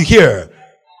accord. Are you here?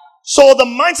 So the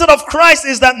mindset of Christ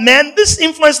is that, man, this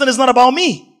influence thing is not about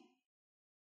me.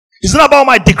 It's not about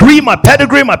my degree, my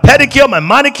pedigree, my pedicure, my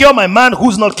manicure, my man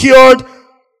who's not cured.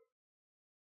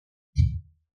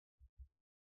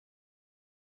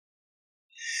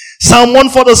 Psalm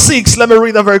 146, let me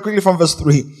read that very quickly from verse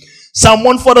 3. Psalm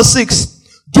 146,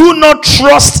 do not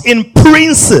trust in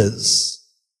princes,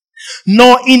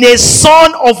 nor in a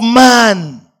son of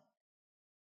man.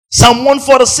 Psalm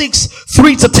 146,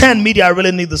 3-10. Media, I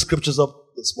really need the scriptures up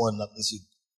this morning. At least you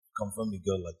confirmed me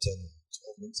good like 10,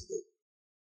 12 minutes ago.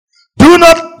 Do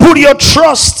not put your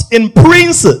trust in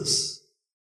princes.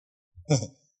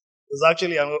 There's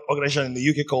actually an organization in the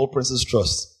UK called Prince's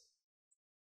Trust.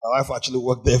 My wife actually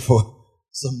worked there for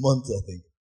some months, I think.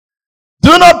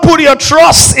 Do not put your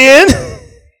trust in.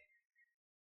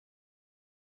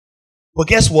 But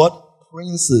guess what?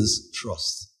 Princes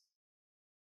trust.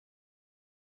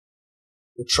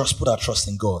 Put our trust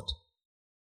in God.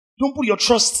 Don't put your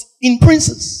trust in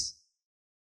princes.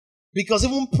 Because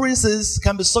even princes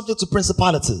can be subject to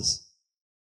principalities.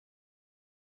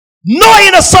 Nor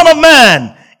in a son of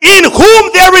man, in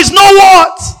whom there is no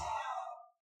what?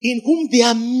 In whom there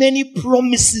are many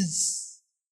promises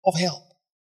of help.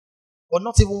 But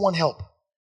not even one help.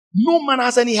 No man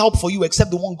has any help for you except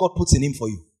the one God puts in him for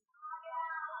you.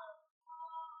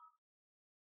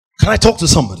 Can I talk to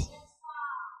somebody?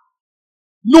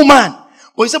 No man.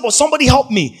 But he said, but somebody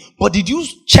helped me. But did you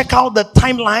check out the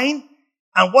timeline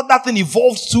and what that thing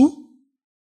evolved to?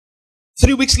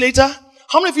 3 weeks later?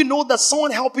 How many of you know that someone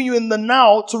helping you in the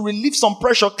now to relieve some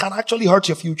pressure can actually hurt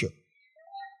your future?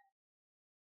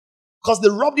 Because they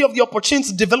robbed you of the opportunity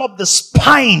to develop the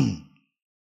spine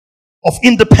of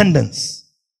independence.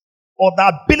 Or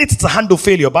the ability to handle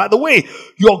failure. By the way,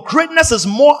 your greatness is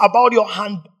more about your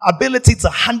ability to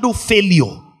handle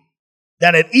failure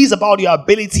than it is about your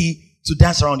ability to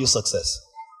dance around your success.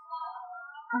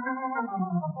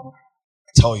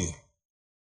 Tell you.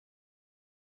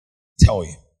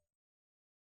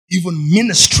 Even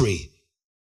ministry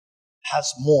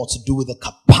has more to do with the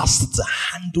capacity to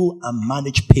handle and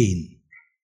manage pain.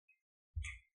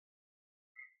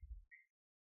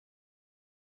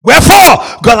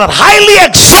 Wherefore, God had highly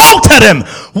exalted him.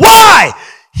 Why?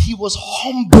 He was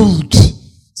humbled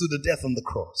to the death on the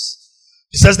cross.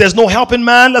 He says there's no help in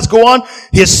man. Let's go on.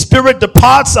 His spirit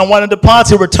departs, and when it departs,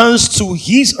 he returns to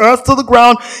his earth, to the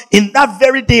ground. In that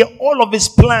very day, all of his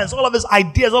plans, all of his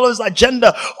ideas, all of his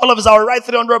agenda, all of his, I'll write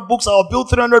 300 books, I'll build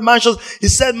 300 mansions. He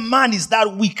said man is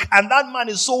that weak. And that man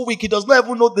is so weak, he does not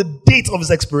even know the date of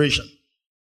his expiration.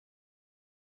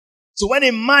 So when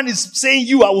a man is saying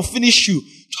I will finish you,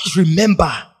 just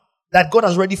remember that God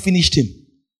has already finished him.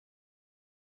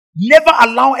 Never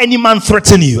allow any man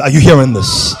threaten you. Are you hearing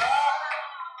this?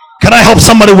 Can I help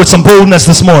somebody with some boldness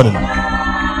this morning?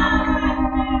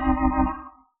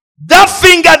 That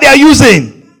finger they are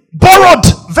using, borrowed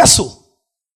vessel,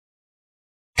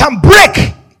 can break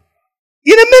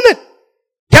in a minute,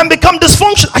 can become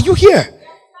dysfunctional. Are you here?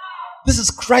 This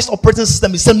is Christ's operating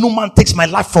system. He said, no man takes my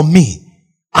life from me.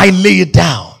 I lay it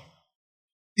down.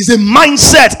 It's a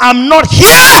mindset. I'm not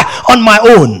here on my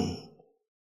own.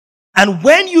 And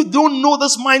when you don't know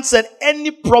this mindset,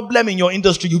 any problem in your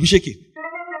industry, you'll be shaking.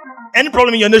 Any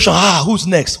problem in your nation, who's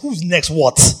next? Who's next?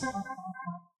 What?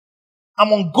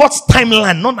 I'm on God's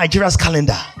timeline, not Nigeria's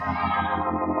calendar.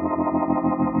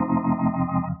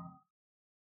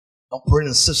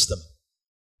 Operating system.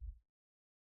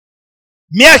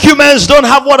 Mere humans don't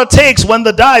have what it takes. When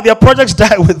they die, their projects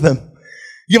die with them.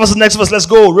 Give us the next verse. Let's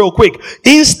go real quick.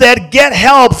 Instead, get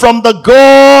help from the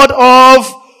God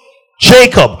of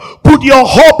Jacob. Put your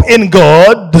hope in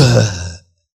God.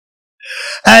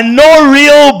 And no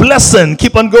real blessing.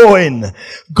 Keep on going.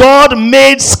 God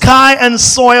made sky and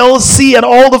soil, sea and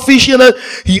all the fish in it.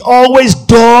 He always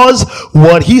does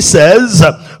what he says.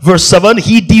 Verse 7,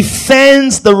 he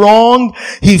defends the wrong.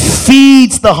 He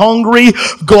feeds the hungry.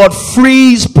 God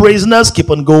frees prisoners.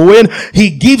 Keep on going. He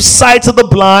gives sight to the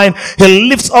blind. He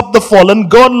lifts up the fallen.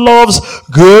 God loves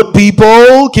good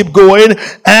people. Keep going.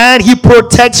 And he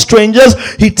protects strangers.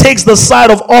 He takes the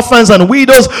side of orphans and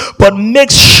widows, but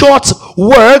makes short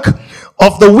work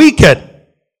of the wicked.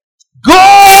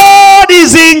 God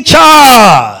is in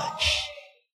charge.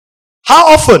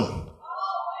 How often?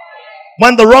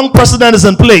 When the wrong president is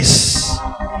in place.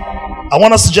 I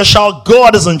want us to just shout,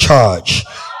 God is in charge.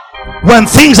 When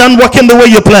things aren't working the way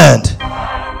you planned.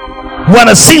 When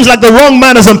it seems like the wrong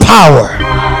man is in power.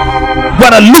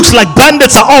 When it looks like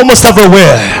bandits are almost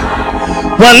everywhere.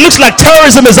 When it looks like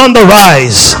terrorism is on the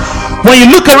rise. When you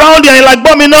look around you and you're like,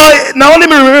 Bomb, now let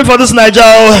me remember for this Niger.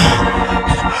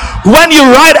 When you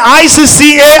write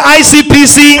ICCA,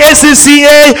 ICPC,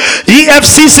 ACCA,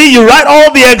 EFCC, you write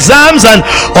all the exams and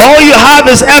all you have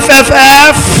is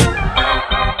FFF.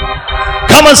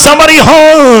 Come on, somebody,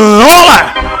 holler.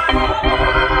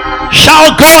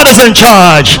 Shout, God is in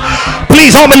charge.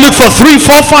 Please help me look for 3,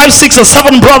 4, 5, 6, or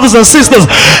 7 brothers and sisters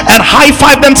and high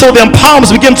five them till their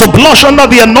palms begin to blush under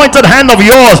the anointed hand of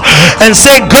yours and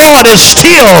say, God is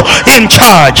still in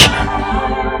charge.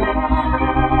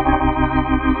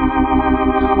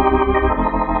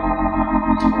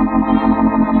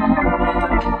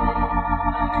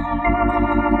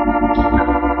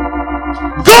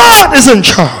 God is in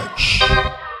charge.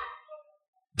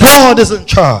 God is in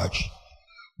charge.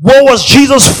 What was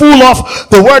Jesus full of?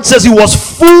 The word says he was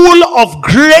full of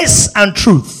grace and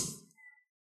truth.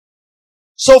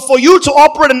 So for you to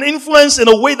operate and influence in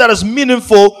a way that is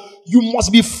meaningful, you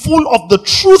must be full of the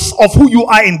truth of who you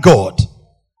are in God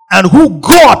and who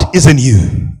God is in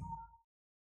you.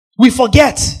 We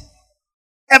forget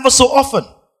ever so often.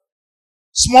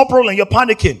 Small problem, you're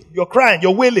panicking, you're crying,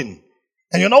 you're wailing.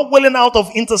 And you're not willing out of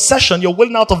intercession, you're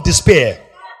willing out of despair.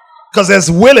 Because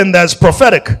there's willing that's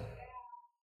prophetic.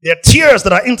 There are tears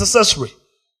that are intercessory.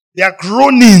 There are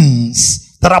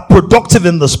groanings that are productive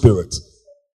in the spirit.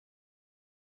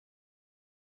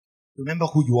 Remember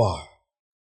who you are.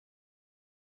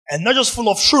 And not just full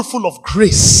of truth, full of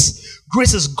grace.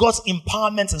 Grace is God's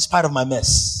empowerment in spite of my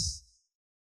mess.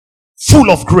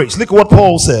 Full of grace. Look at what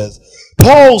Paul says.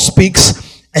 Paul speaks.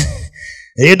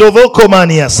 And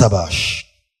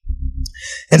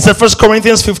said 1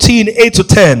 Corinthians 15, 8 to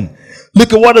 10.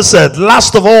 Look at what it said.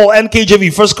 Last of all,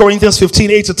 NKJV, 1 Corinthians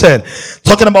 15, 8 to 10.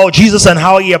 Talking about Jesus and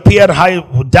how he appeared, how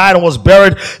he died and was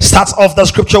buried. Starts off that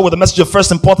scripture with the message of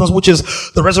first importance, which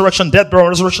is the resurrection, death, burial,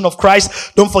 resurrection of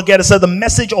Christ. Don't forget, it said the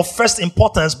message of first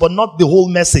importance, but not the whole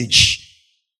message.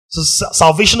 So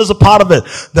salvation is a part of it.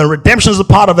 Then redemption is a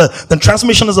part of it. Then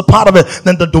transmission is a part of it.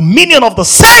 Then the dominion of the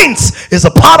saints is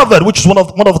a part of it, which is one of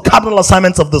the cardinal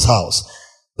assignments of this house.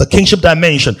 The kingship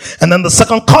dimension. And then the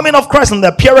second coming of Christ and the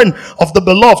appearing of the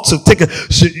beloved to take it.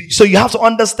 So you have to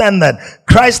understand that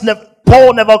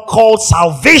Paul never called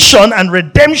salvation and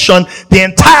redemption the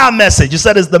entire message. He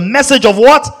said it's the message of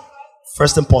what?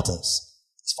 First importance.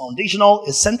 It's foundational,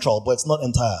 it's central, but it's not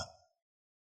entire.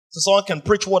 So someone can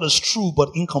preach what is true but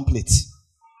incomplete.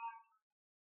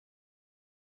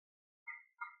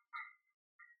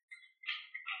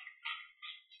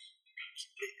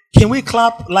 Can we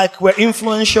clap like we're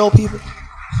influential people?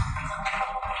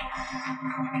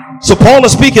 So Paul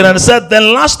is speaking and he said,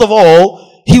 then last of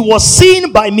all, he was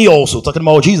seen by me also, talking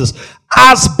about Jesus,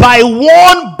 as by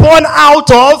one born out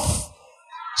of.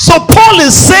 So Paul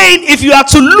is saying, if you are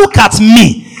to look at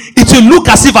me, it will look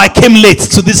as if I came late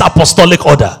to this apostolic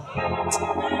order.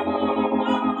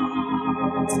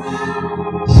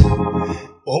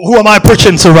 Who am I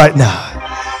preaching to right now?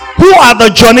 Who are the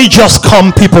Johnny just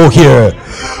come people here?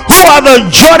 Who are the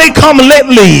Johnny come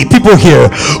lately people here?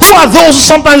 Who are those who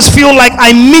sometimes feel like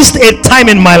I missed a time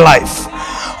in my life?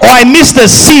 Or I missed a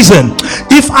season.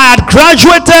 If I had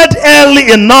graduated early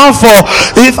enough, or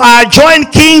if I had joined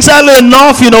Kings early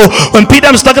enough, when Peter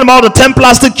was talking about the 10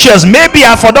 plastic chairs, maybe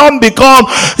I for them become,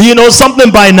 something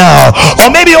by now. Or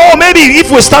maybe if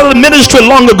we started ministry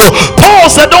long ago. Paul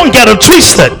said, don't get it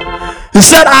twisted. He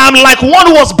said, I am like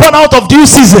one who was born out of due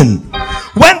season.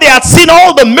 When they had seen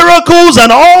all the miracles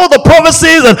and all the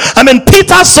prophecies, and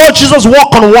Peter saw Jesus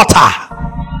walk on water.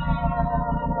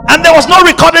 And there was no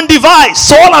recording device.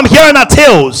 So all I'm hearing are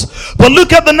tales. But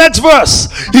look at the next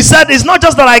verse. He said, it's not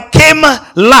just that I came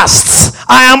last.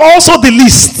 I am also the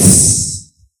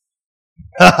least.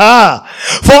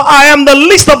 For I am the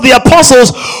least of the apostles,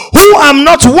 who am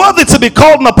not worthy to be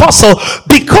called an apostle,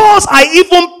 because I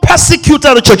even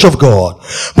persecuted the church of God.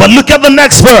 But look at the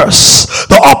next verse.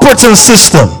 The operating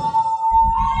system.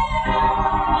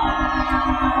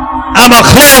 I'm a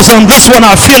close on this one.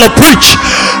 I feel a preach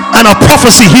and a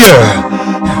prophecy here.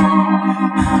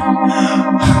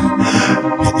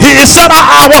 He said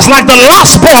I was like the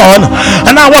last born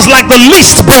and I was like the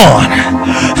least born.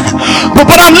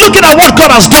 But I'm looking at what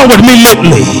God has done with me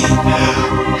lately.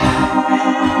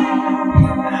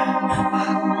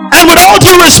 And with all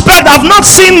due respect, I've not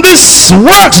seen this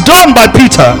works done by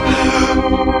Peter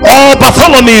or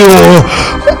Bartholomew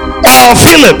or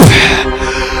Philip.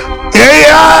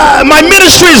 My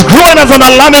ministry is growing at an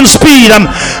alarming speed. I'm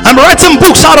writing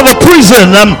books out of a prison.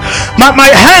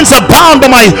 My hands are bound, but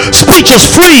my speech is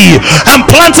free. I'm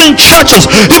planting churches,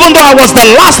 even though I was the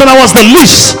last and I was the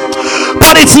least.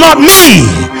 But it's not me.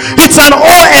 It's an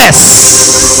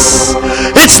OS.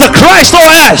 It's the Christ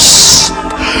OS.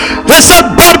 He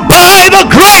said, but by the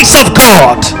grace of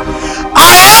God,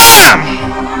 I am.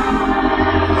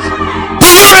 Do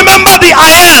you remember the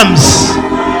I ams?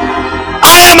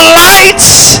 I am light,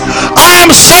 I am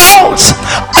salt,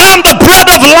 I am the bread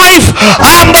of life,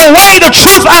 I am the way, the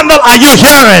truth, and the... Are you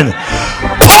hearing?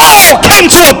 Paul came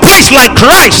to a place like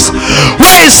Christ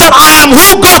where he said, I am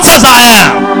who God says I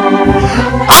am.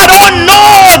 I don't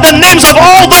know the names of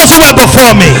all those who were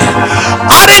before me.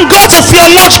 I didn't go to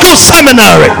theological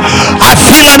seminary. I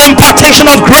feel an impartation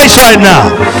of grace right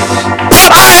now. But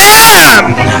I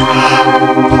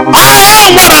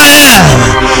am what I am.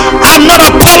 I'm not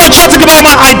apologetic about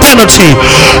my identity.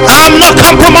 I'm not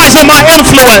compromising my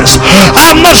influence.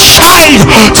 I'm not shy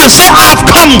to say I've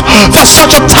come for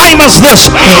such a time as this.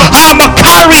 I'm a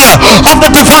carrier of the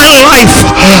divine life.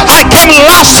 I came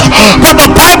last, but the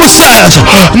Bible says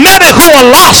many who are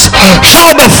lost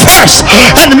shall be first,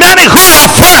 and many who are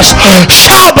first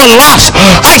shall be last.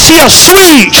 I see a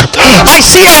switch. I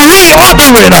see a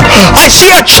reordering. I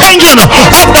see a changing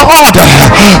of the order.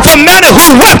 For many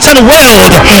who wept and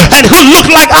wailed and who looked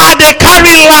like they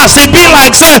carry last, they be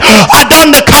like, say, I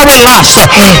done the carry last.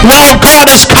 Well, God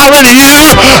is carrying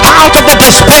you out of the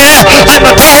despair and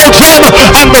the doldrum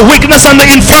and the weakness and the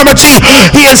infirmity.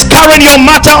 He is carrying your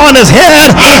matter on his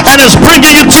head and is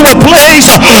bringing you to a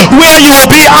place where you will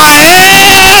be. I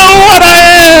am what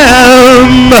I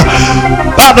am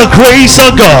by the grace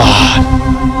of God.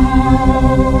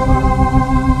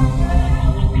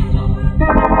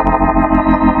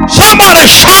 Somebody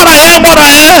shout, I am what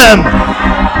I am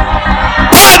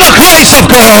by the grace of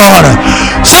God.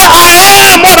 Say,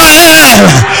 I am what I am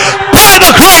by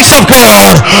the grace of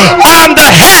God. I'm the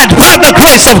head by the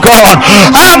grace of God.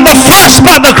 I'm the first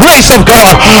by the grace of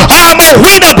God. I'm a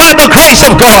winner by the grace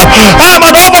of God. I'm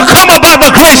an overcomer by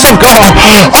the grace of God.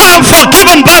 I'm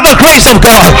forgiven by the grace of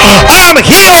God. I'm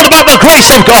healed by the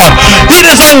grace of God. It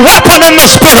is a weapon in the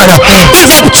spirit.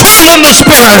 It's a tool in the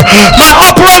spirit. My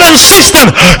operating system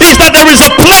is that there is a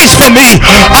place for me.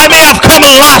 I may have come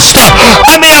last.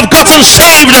 I may have gotten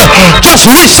saved just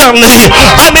recently.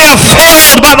 I may have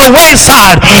failed by the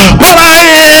wayside, but I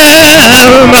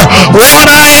am what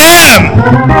I am.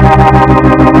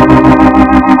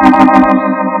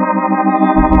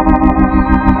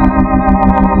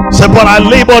 Say, but I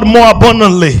labored more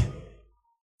abundantly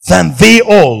than they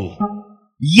all,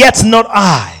 yet not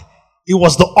I. It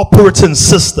was the operating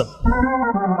system.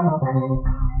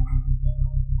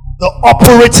 The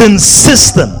operating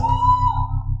system.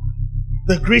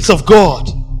 The grace of God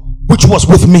which was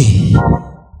with me.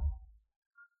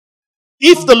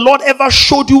 If the Lord ever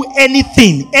showed you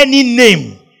anything, any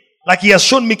name, like he has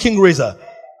shown me King Razor,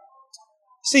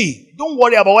 see, don't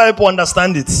worry about why people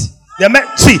understand it. There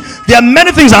are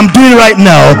many things I'm doing right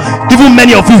now. Even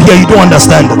many of you here, you don't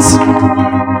understand it.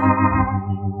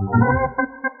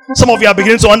 Some of you are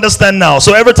beginning to understand now.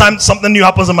 So every time something new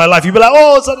happens in my life, you'll be like,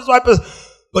 oh, so this happens.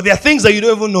 But there are things that you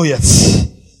don't even know yet.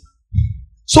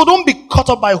 So don't be caught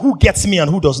up by who gets me and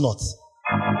who does not.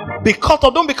 Don't be caught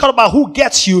up by who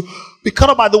gets you. Be caught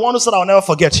up by the one who said, I'll never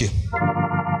forget you.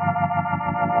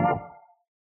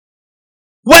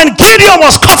 When Gideon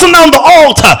was cutting down the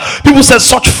altar, people said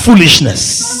such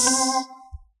foolishness.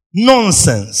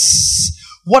 Nonsense.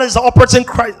 What is the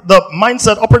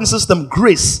mindset, operating system?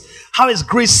 Grace. How is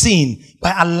grace seen?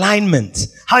 By alignment.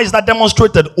 How is that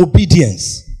demonstrated?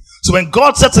 Obedience. So when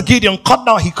God said to Gideon, he cut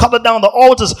down the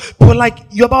altars. People were like,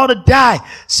 you're about to die.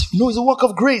 So, no, it's a work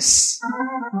of grace.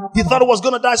 He thought he was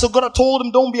going to die, so God had told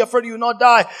him, don't be afraid, you will not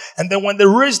die. And then when they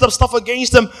raised up stuff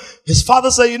against him, his father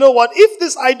said, you know what? If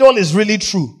this idol is really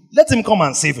true, let him come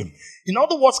and save him. In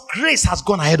other words, grace has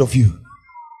gone ahead of you.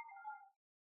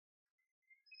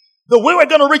 The way we're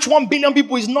going to reach 1 billion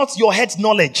people is not your head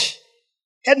knowledge.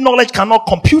 Head knowledge cannot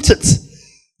compute it.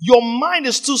 Your mind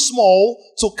is too small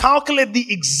to calculate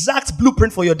the exact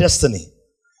blueprint for your destiny.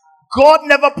 God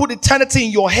never put eternity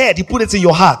in your head. He put it in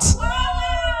your heart.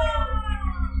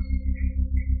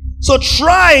 So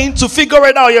trying to figure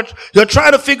it out, you're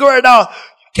trying to figure it out.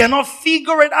 You cannot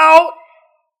figure it out.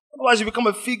 Otherwise you become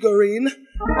a figurine.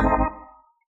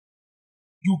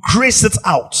 You grace it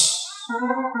out.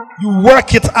 You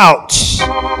work it out.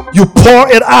 You pour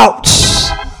it out.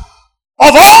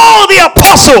 Of all the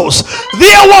apostles,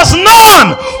 there was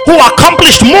none who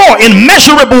accomplished more in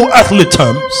measurable earthly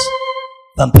terms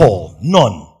than Paul.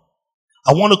 None.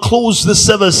 I want to close this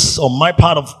service, or my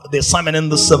part of the assignment in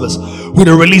this service, with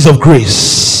a release of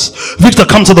grace. Victor,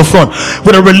 come to the front.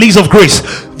 With a release of grace.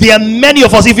 There are many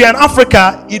of us, if you're in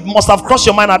Africa, it must have crossed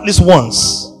your mind at least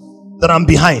once that I'm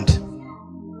behind.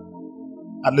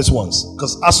 At least once.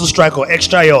 Because ASU strike or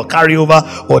extra year or carryover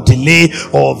or delay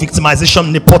or victimization,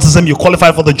 nepotism, you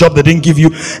qualify for the job they didn't give you,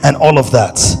 and all of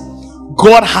that.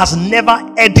 God has never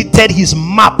edited his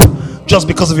map just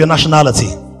because of your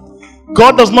nationality.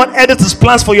 God does not edit his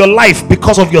plans for your life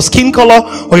because of your skin color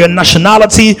or your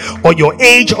nationality or your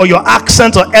age or your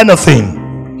accent or anything.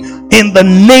 In the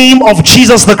name of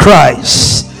Jesus the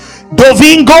Christ.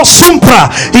 Dovingo sumpra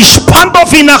ispando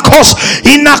vinakos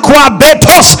inakwa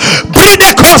betos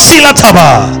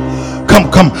brinekosilataba.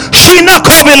 Come.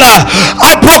 Shinakovila.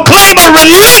 I proclaim a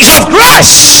release of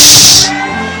grace.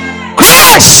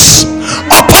 Grace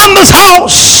upon this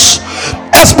house.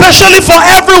 Especially for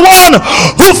everyone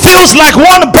who feels like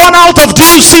one born out of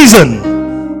due season.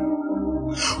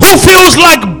 Who feels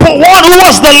like one who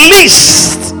was the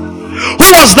least.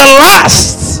 Who was the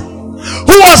last.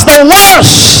 Who was the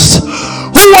worst.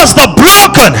 Who was the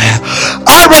broken.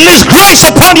 I release grace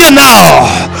upon you now.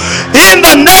 In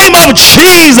the name of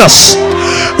Jesus.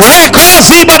 Raise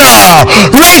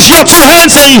your two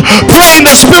hands and pray in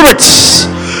the spirits.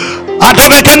 I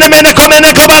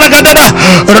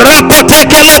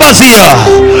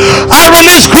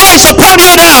release grace upon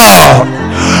you now.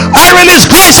 I release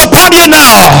grace upon you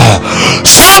now.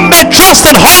 Some may trust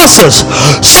in horses,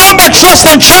 some may trust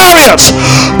in chariots,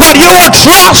 but you will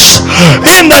trust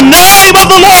in the name of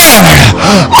the Lord.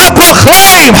 I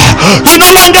proclaim you no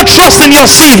longer trust in your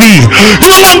CV, you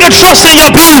no longer trust in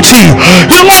your beauty, you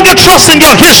no longer trust in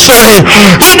your history,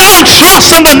 you now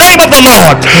trust in the name of the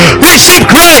Lord. Receive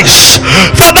grace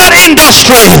for that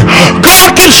industry.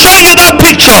 God can show you that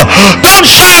picture. Don't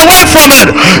shy away from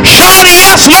it. Shout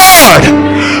yes, Lord.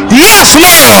 Yes,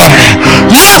 Lord.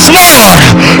 Yes, Lord.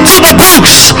 To the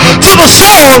books, to the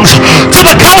songs, to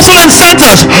the counseling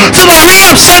centers, to the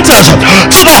rehab centers,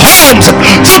 to the homes,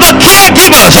 to the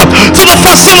caregivers, to the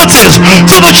facilities,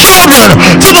 to the children,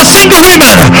 to the single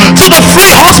women, to the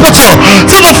free hospital,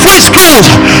 to the free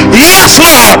schools. Yes,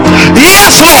 Lord.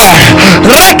 Yes, Lord.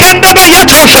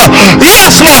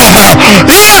 Yes, Lord.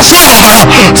 Yes, Lord.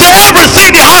 To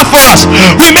everything you have for us.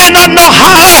 We may not know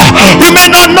how, we may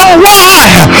not know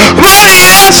why, but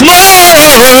yes,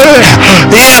 Lord.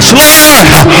 Yes,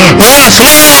 Lord. Yes,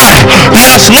 Lord.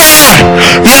 Yes, Lord.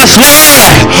 Yes, Lord.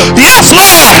 Yes,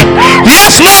 Lord.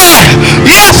 Yes, Lord.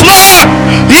 Yes, Lord.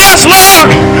 Yes, Lord.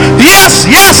 Yes,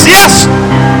 yes, yes.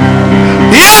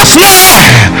 Yes,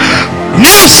 Lord.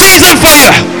 New season for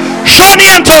you. Shani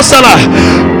and Tosala.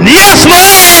 Yes,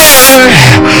 Lord.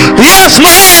 Yes,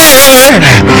 Lord.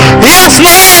 Yes,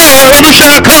 Lord. You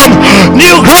shall come.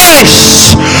 New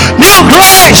grace. New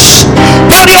grace.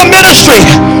 Upon your ministry.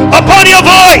 Upon your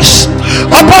voice.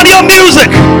 Upon your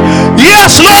music.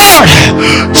 Yes, Lord.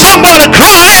 Somebody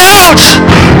cry out.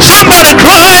 Somebody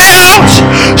cry out.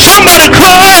 Somebody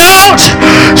cry out.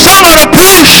 Somebody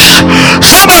push.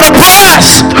 Somebody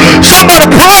press. Somebody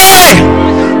pray.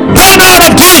 Born out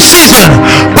of due season,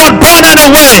 but born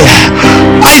anyway.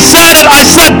 I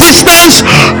said distance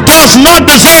does not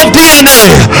dissolve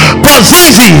DNA. But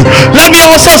Zizi, let me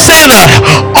also say that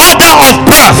order of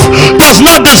birth does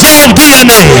not dissolve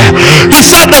DNA. He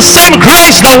said the same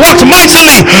grace that worked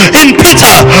mightily in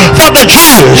Peter for the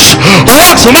Jews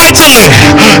works mightily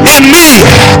in me.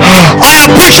 I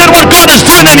appreciate what God is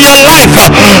doing in your life,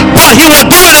 but he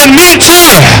will do it in me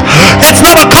too. It's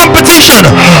not a competition.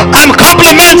 I'm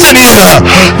complimenting you.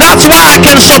 That's why I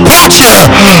can support you.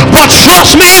 But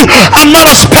trust me, I'm not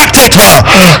a spectator.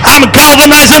 I'm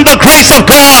galvanizing the grace of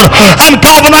God. I'm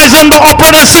galvanizing the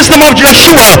operating system of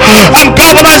Yeshua. I'm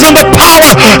galvanizing the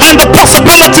power and the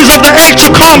possibilities of the age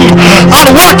to come at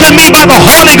work in me by the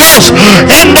Holy Ghost.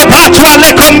 In the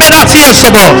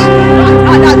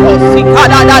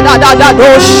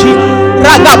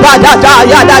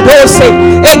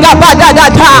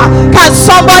can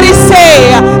somebody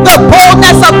say the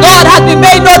boldness of God has been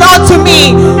made known unto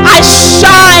me? I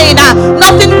shine,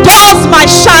 nothing dulls my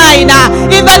shine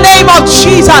in the name of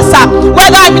Jesus.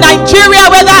 Whether I'm in Nigeria,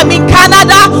 whether I'm in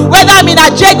Canada, whether I'm in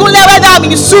Ajegunle, whether I'm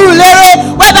in Surulere,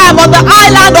 whether I'm on the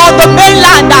island or the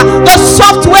mainland, the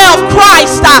software of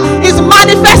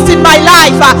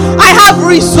life. I have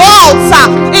results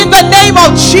in the name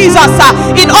of Jesus.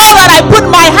 In all that I put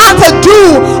my hand to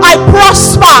do, I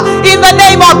prosper in the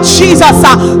name of Jesus.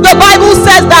 The Bible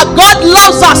says that God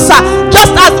loves us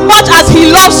just as much as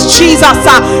he loves Jesus.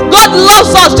 God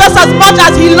loves us just as much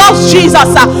as he loves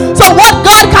Jesus. So what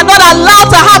God cannot allow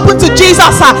to happen to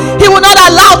Jesus, he will not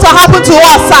allow to happen to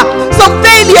us. So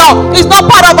failure is not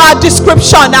part of our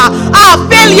description. Our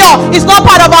failure is not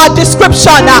part of our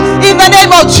description. In the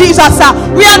name of Jesus,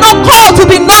 we are not called to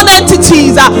be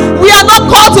non-entities. We are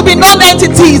not called to be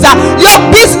non-entities. Your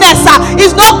business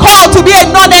is not called to be a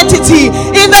non-entity.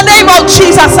 In the name of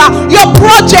Jesus, your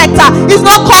project is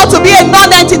not called to be a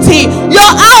non-entity.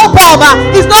 Your album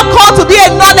is not called to be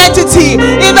a non-entity.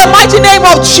 In the mighty name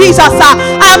of Jesus,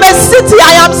 I am a city.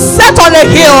 I am set on a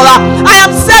hill. I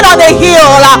am set on a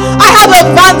hill. I have a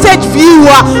vantage view.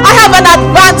 I have an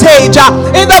advantage.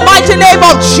 In the mighty name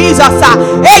of Jesus,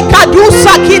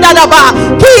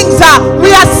 Kings, we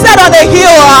are set on a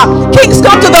hill. Kings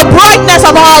come to the brightness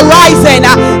of our rising.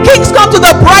 Kings come to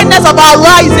the brightness of our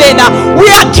rising. We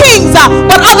are kings,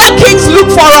 but other kings look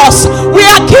for us. We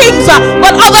are kings,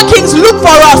 but other kings look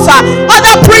for us.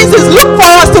 Other princes look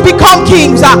for us to become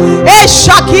kings.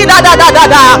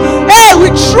 We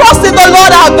trust in the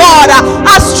Lord our God,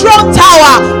 a strong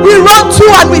tower. We run to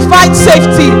and we find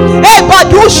safety.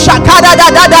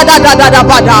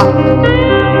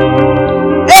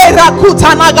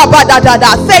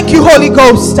 Thank you, Holy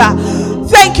Ghost.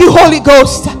 Thank you, Holy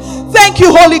Ghost. Thank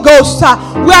you, Holy Ghost.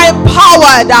 We are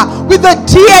empowered with the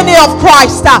DNA of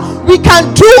Christ. We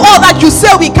can do all that you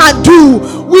say we can do.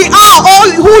 We are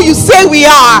all who you say we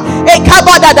are.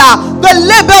 The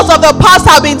labels of the past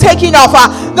have been taken off.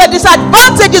 The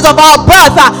disadvantages of our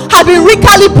birth have been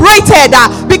recalibrated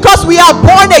because we are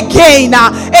born again.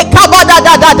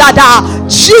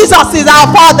 Jesus is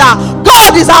our Father.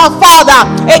 God is our Father.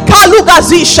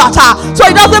 So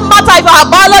it doesn't matter if our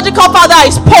biological father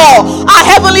is poor, our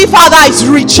heavenly Father is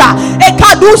richer.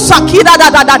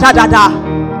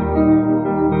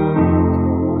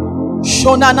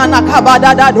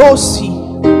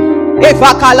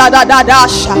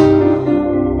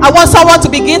 I want someone to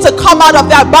begin to come out of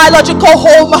their biological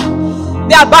home,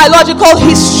 their biological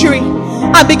history,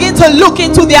 and begin to look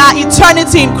into their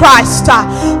eternity in Christ.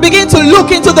 Begin to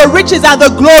look into the riches and the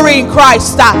glory in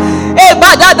Christ.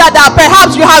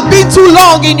 Perhaps you have been too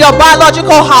long in your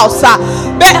biological house.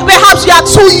 Perhaps you are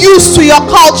too used to your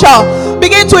culture.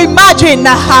 Begin to imagine,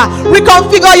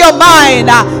 reconfigure your mind.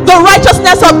 The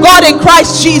righteousness of God in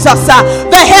Christ Jesus,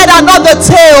 the head and not the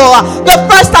tail, the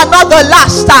first and not the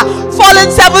last. Fallen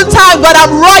 7 times, but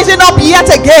I'm rising up yet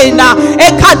again.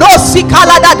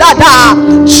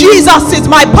 Jesus is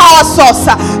my power source.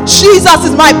 Jesus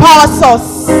is my power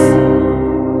source.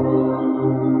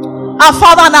 Our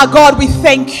Father and our God, we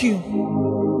thank you.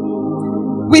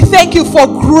 We thank you for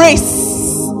grace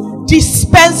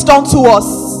dispensed unto us.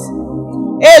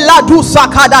 Grace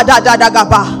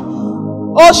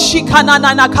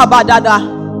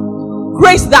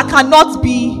that cannot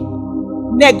be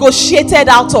negotiated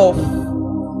out of.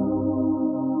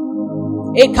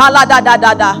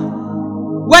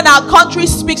 When our country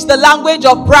speaks the language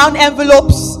of brown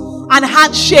envelopes and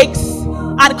handshakes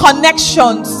and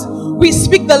connections, we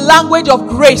speak the language of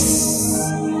grace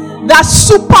that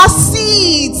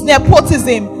supersedes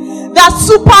nepotism, that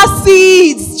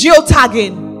supersedes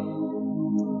geotagging.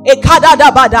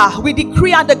 We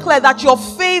decree and declare that your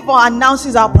favor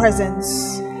announces our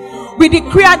presence. We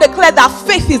decree and declare that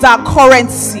faith is our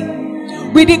currency.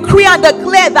 We decree and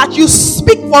declare that you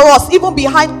speak for us even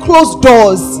behind closed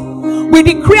doors. We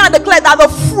decree and declare that the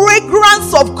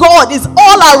fragrance of God is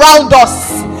all around us.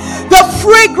 The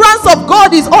fragrance of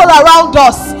God is all around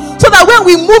us, so that when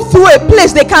we move through a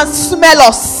place, they can smell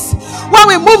us. When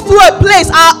we move through a place,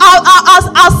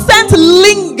 our scent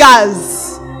lingers.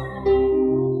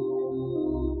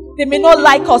 They may not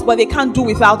like us, but they can't do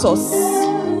without us.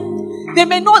 They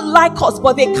may not like us,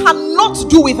 but they cannot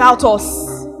do without us.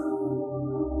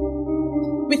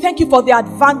 We thank you for the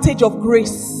advantage of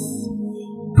grace.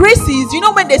 Grace is,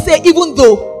 when they say even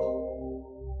though,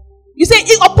 you say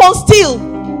upon still,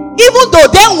 even though,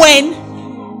 then when,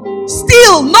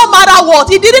 still, no matter what,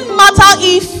 it didn't matter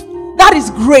if that is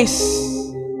grace.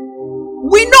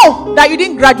 We know that you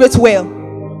didn't graduate well,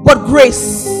 but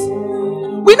grace.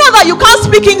 We know that you can't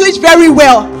speak English very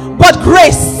well, but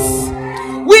grace.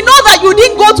 We know that you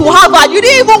didn't go to Harvard, you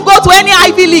didn't even go to any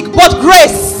Ivy League, but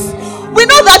grace. We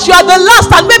know that you are the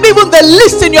last and maybe even the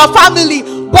least in your family,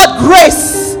 but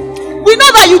grace. We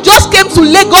know that you just came to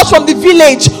Lagos from the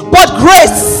village, but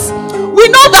grace. We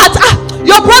know that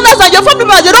your brothers and your family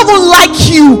members, they don't even like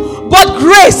you, but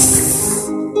grace.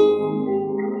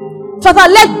 Father,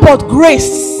 let but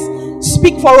grace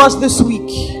speak for us this week.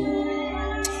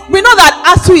 We know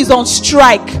that ASU is on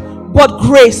strike, but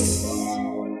grace.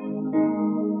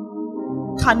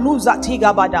 Kanuza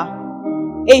tigabada.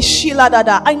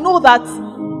 I know that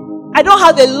I don't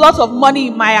have a lot of money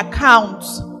in my account,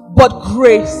 but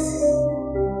grace.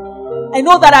 I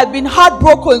know that I've been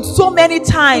heartbroken so many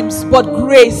times, but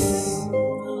grace.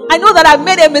 I know that I've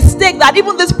made a mistake, that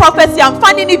even this prophecy, I'm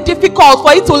finding it difficult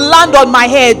for it to land on my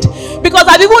head, because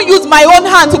I've even used my own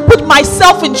hand to put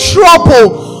myself in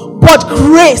trouble, but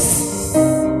grace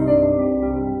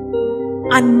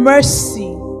and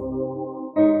mercy.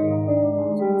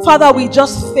 Father, we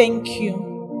just thank you.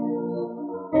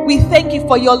 We thank you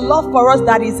for your love for us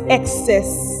that is excess,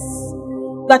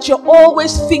 that you're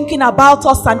always thinking about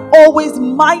us and always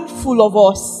mindful of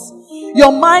us.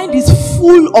 Your mind is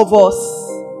full of us.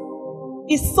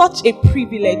 It's such a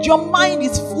privilege. Your mind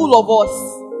is full of us,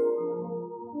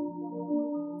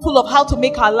 full of how to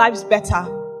make our lives better,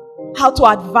 how to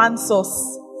advance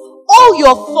us. All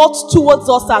your thoughts towards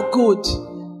us are good.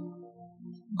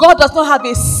 God does not have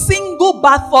a single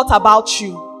bad thought about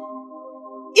you.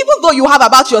 Even though you have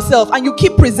about yourself and you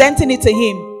keep presenting it to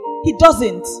him, he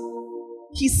doesn't.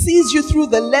 He sees you through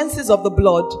the lenses of the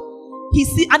blood.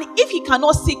 And if he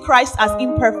cannot see Christ as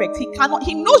imperfect, he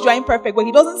knows you are imperfect, but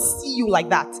he doesn't see you like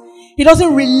that. He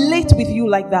doesn't relate with you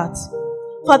like that.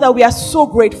 Father, we are so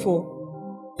grateful.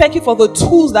 Thank you for the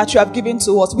tools that you have given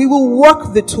to us. We will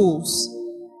work the tools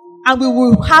and we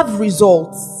will have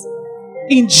results.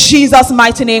 In Jesus'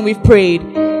 mighty name we've prayed.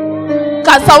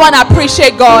 Can someone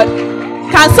appreciate God?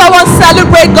 Can someone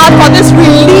celebrate God for this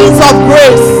release of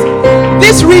grace?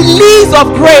 This release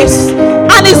of grace,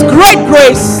 and His great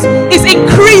grace, His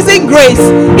increasing grace,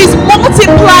 His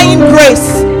multiplying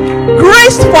grace.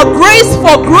 Grace for grace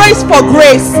for grace for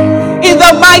grace. In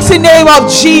the mighty name of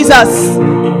Jesus.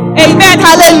 Amen.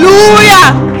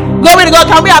 Hallelujah. Glory to God.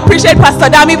 Can we appreciate Pastor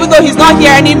Dami, even though he's not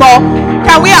here anymore?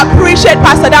 Can we appreciate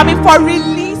Pastor Dami for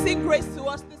releasing grace to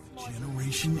us this morning?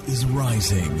 Generation is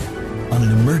rising on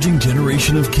an emerging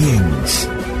generation of kings.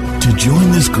 To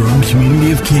join this growing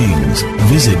community of kings,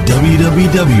 visit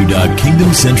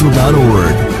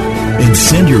www.kingdomcentral.org and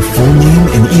send your full name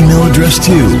and email address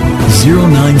to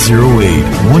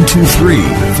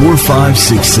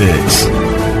 0908-123-4566.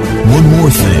 One more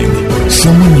thing,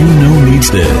 someone you know needs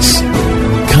this.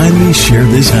 Kindly share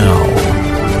this now.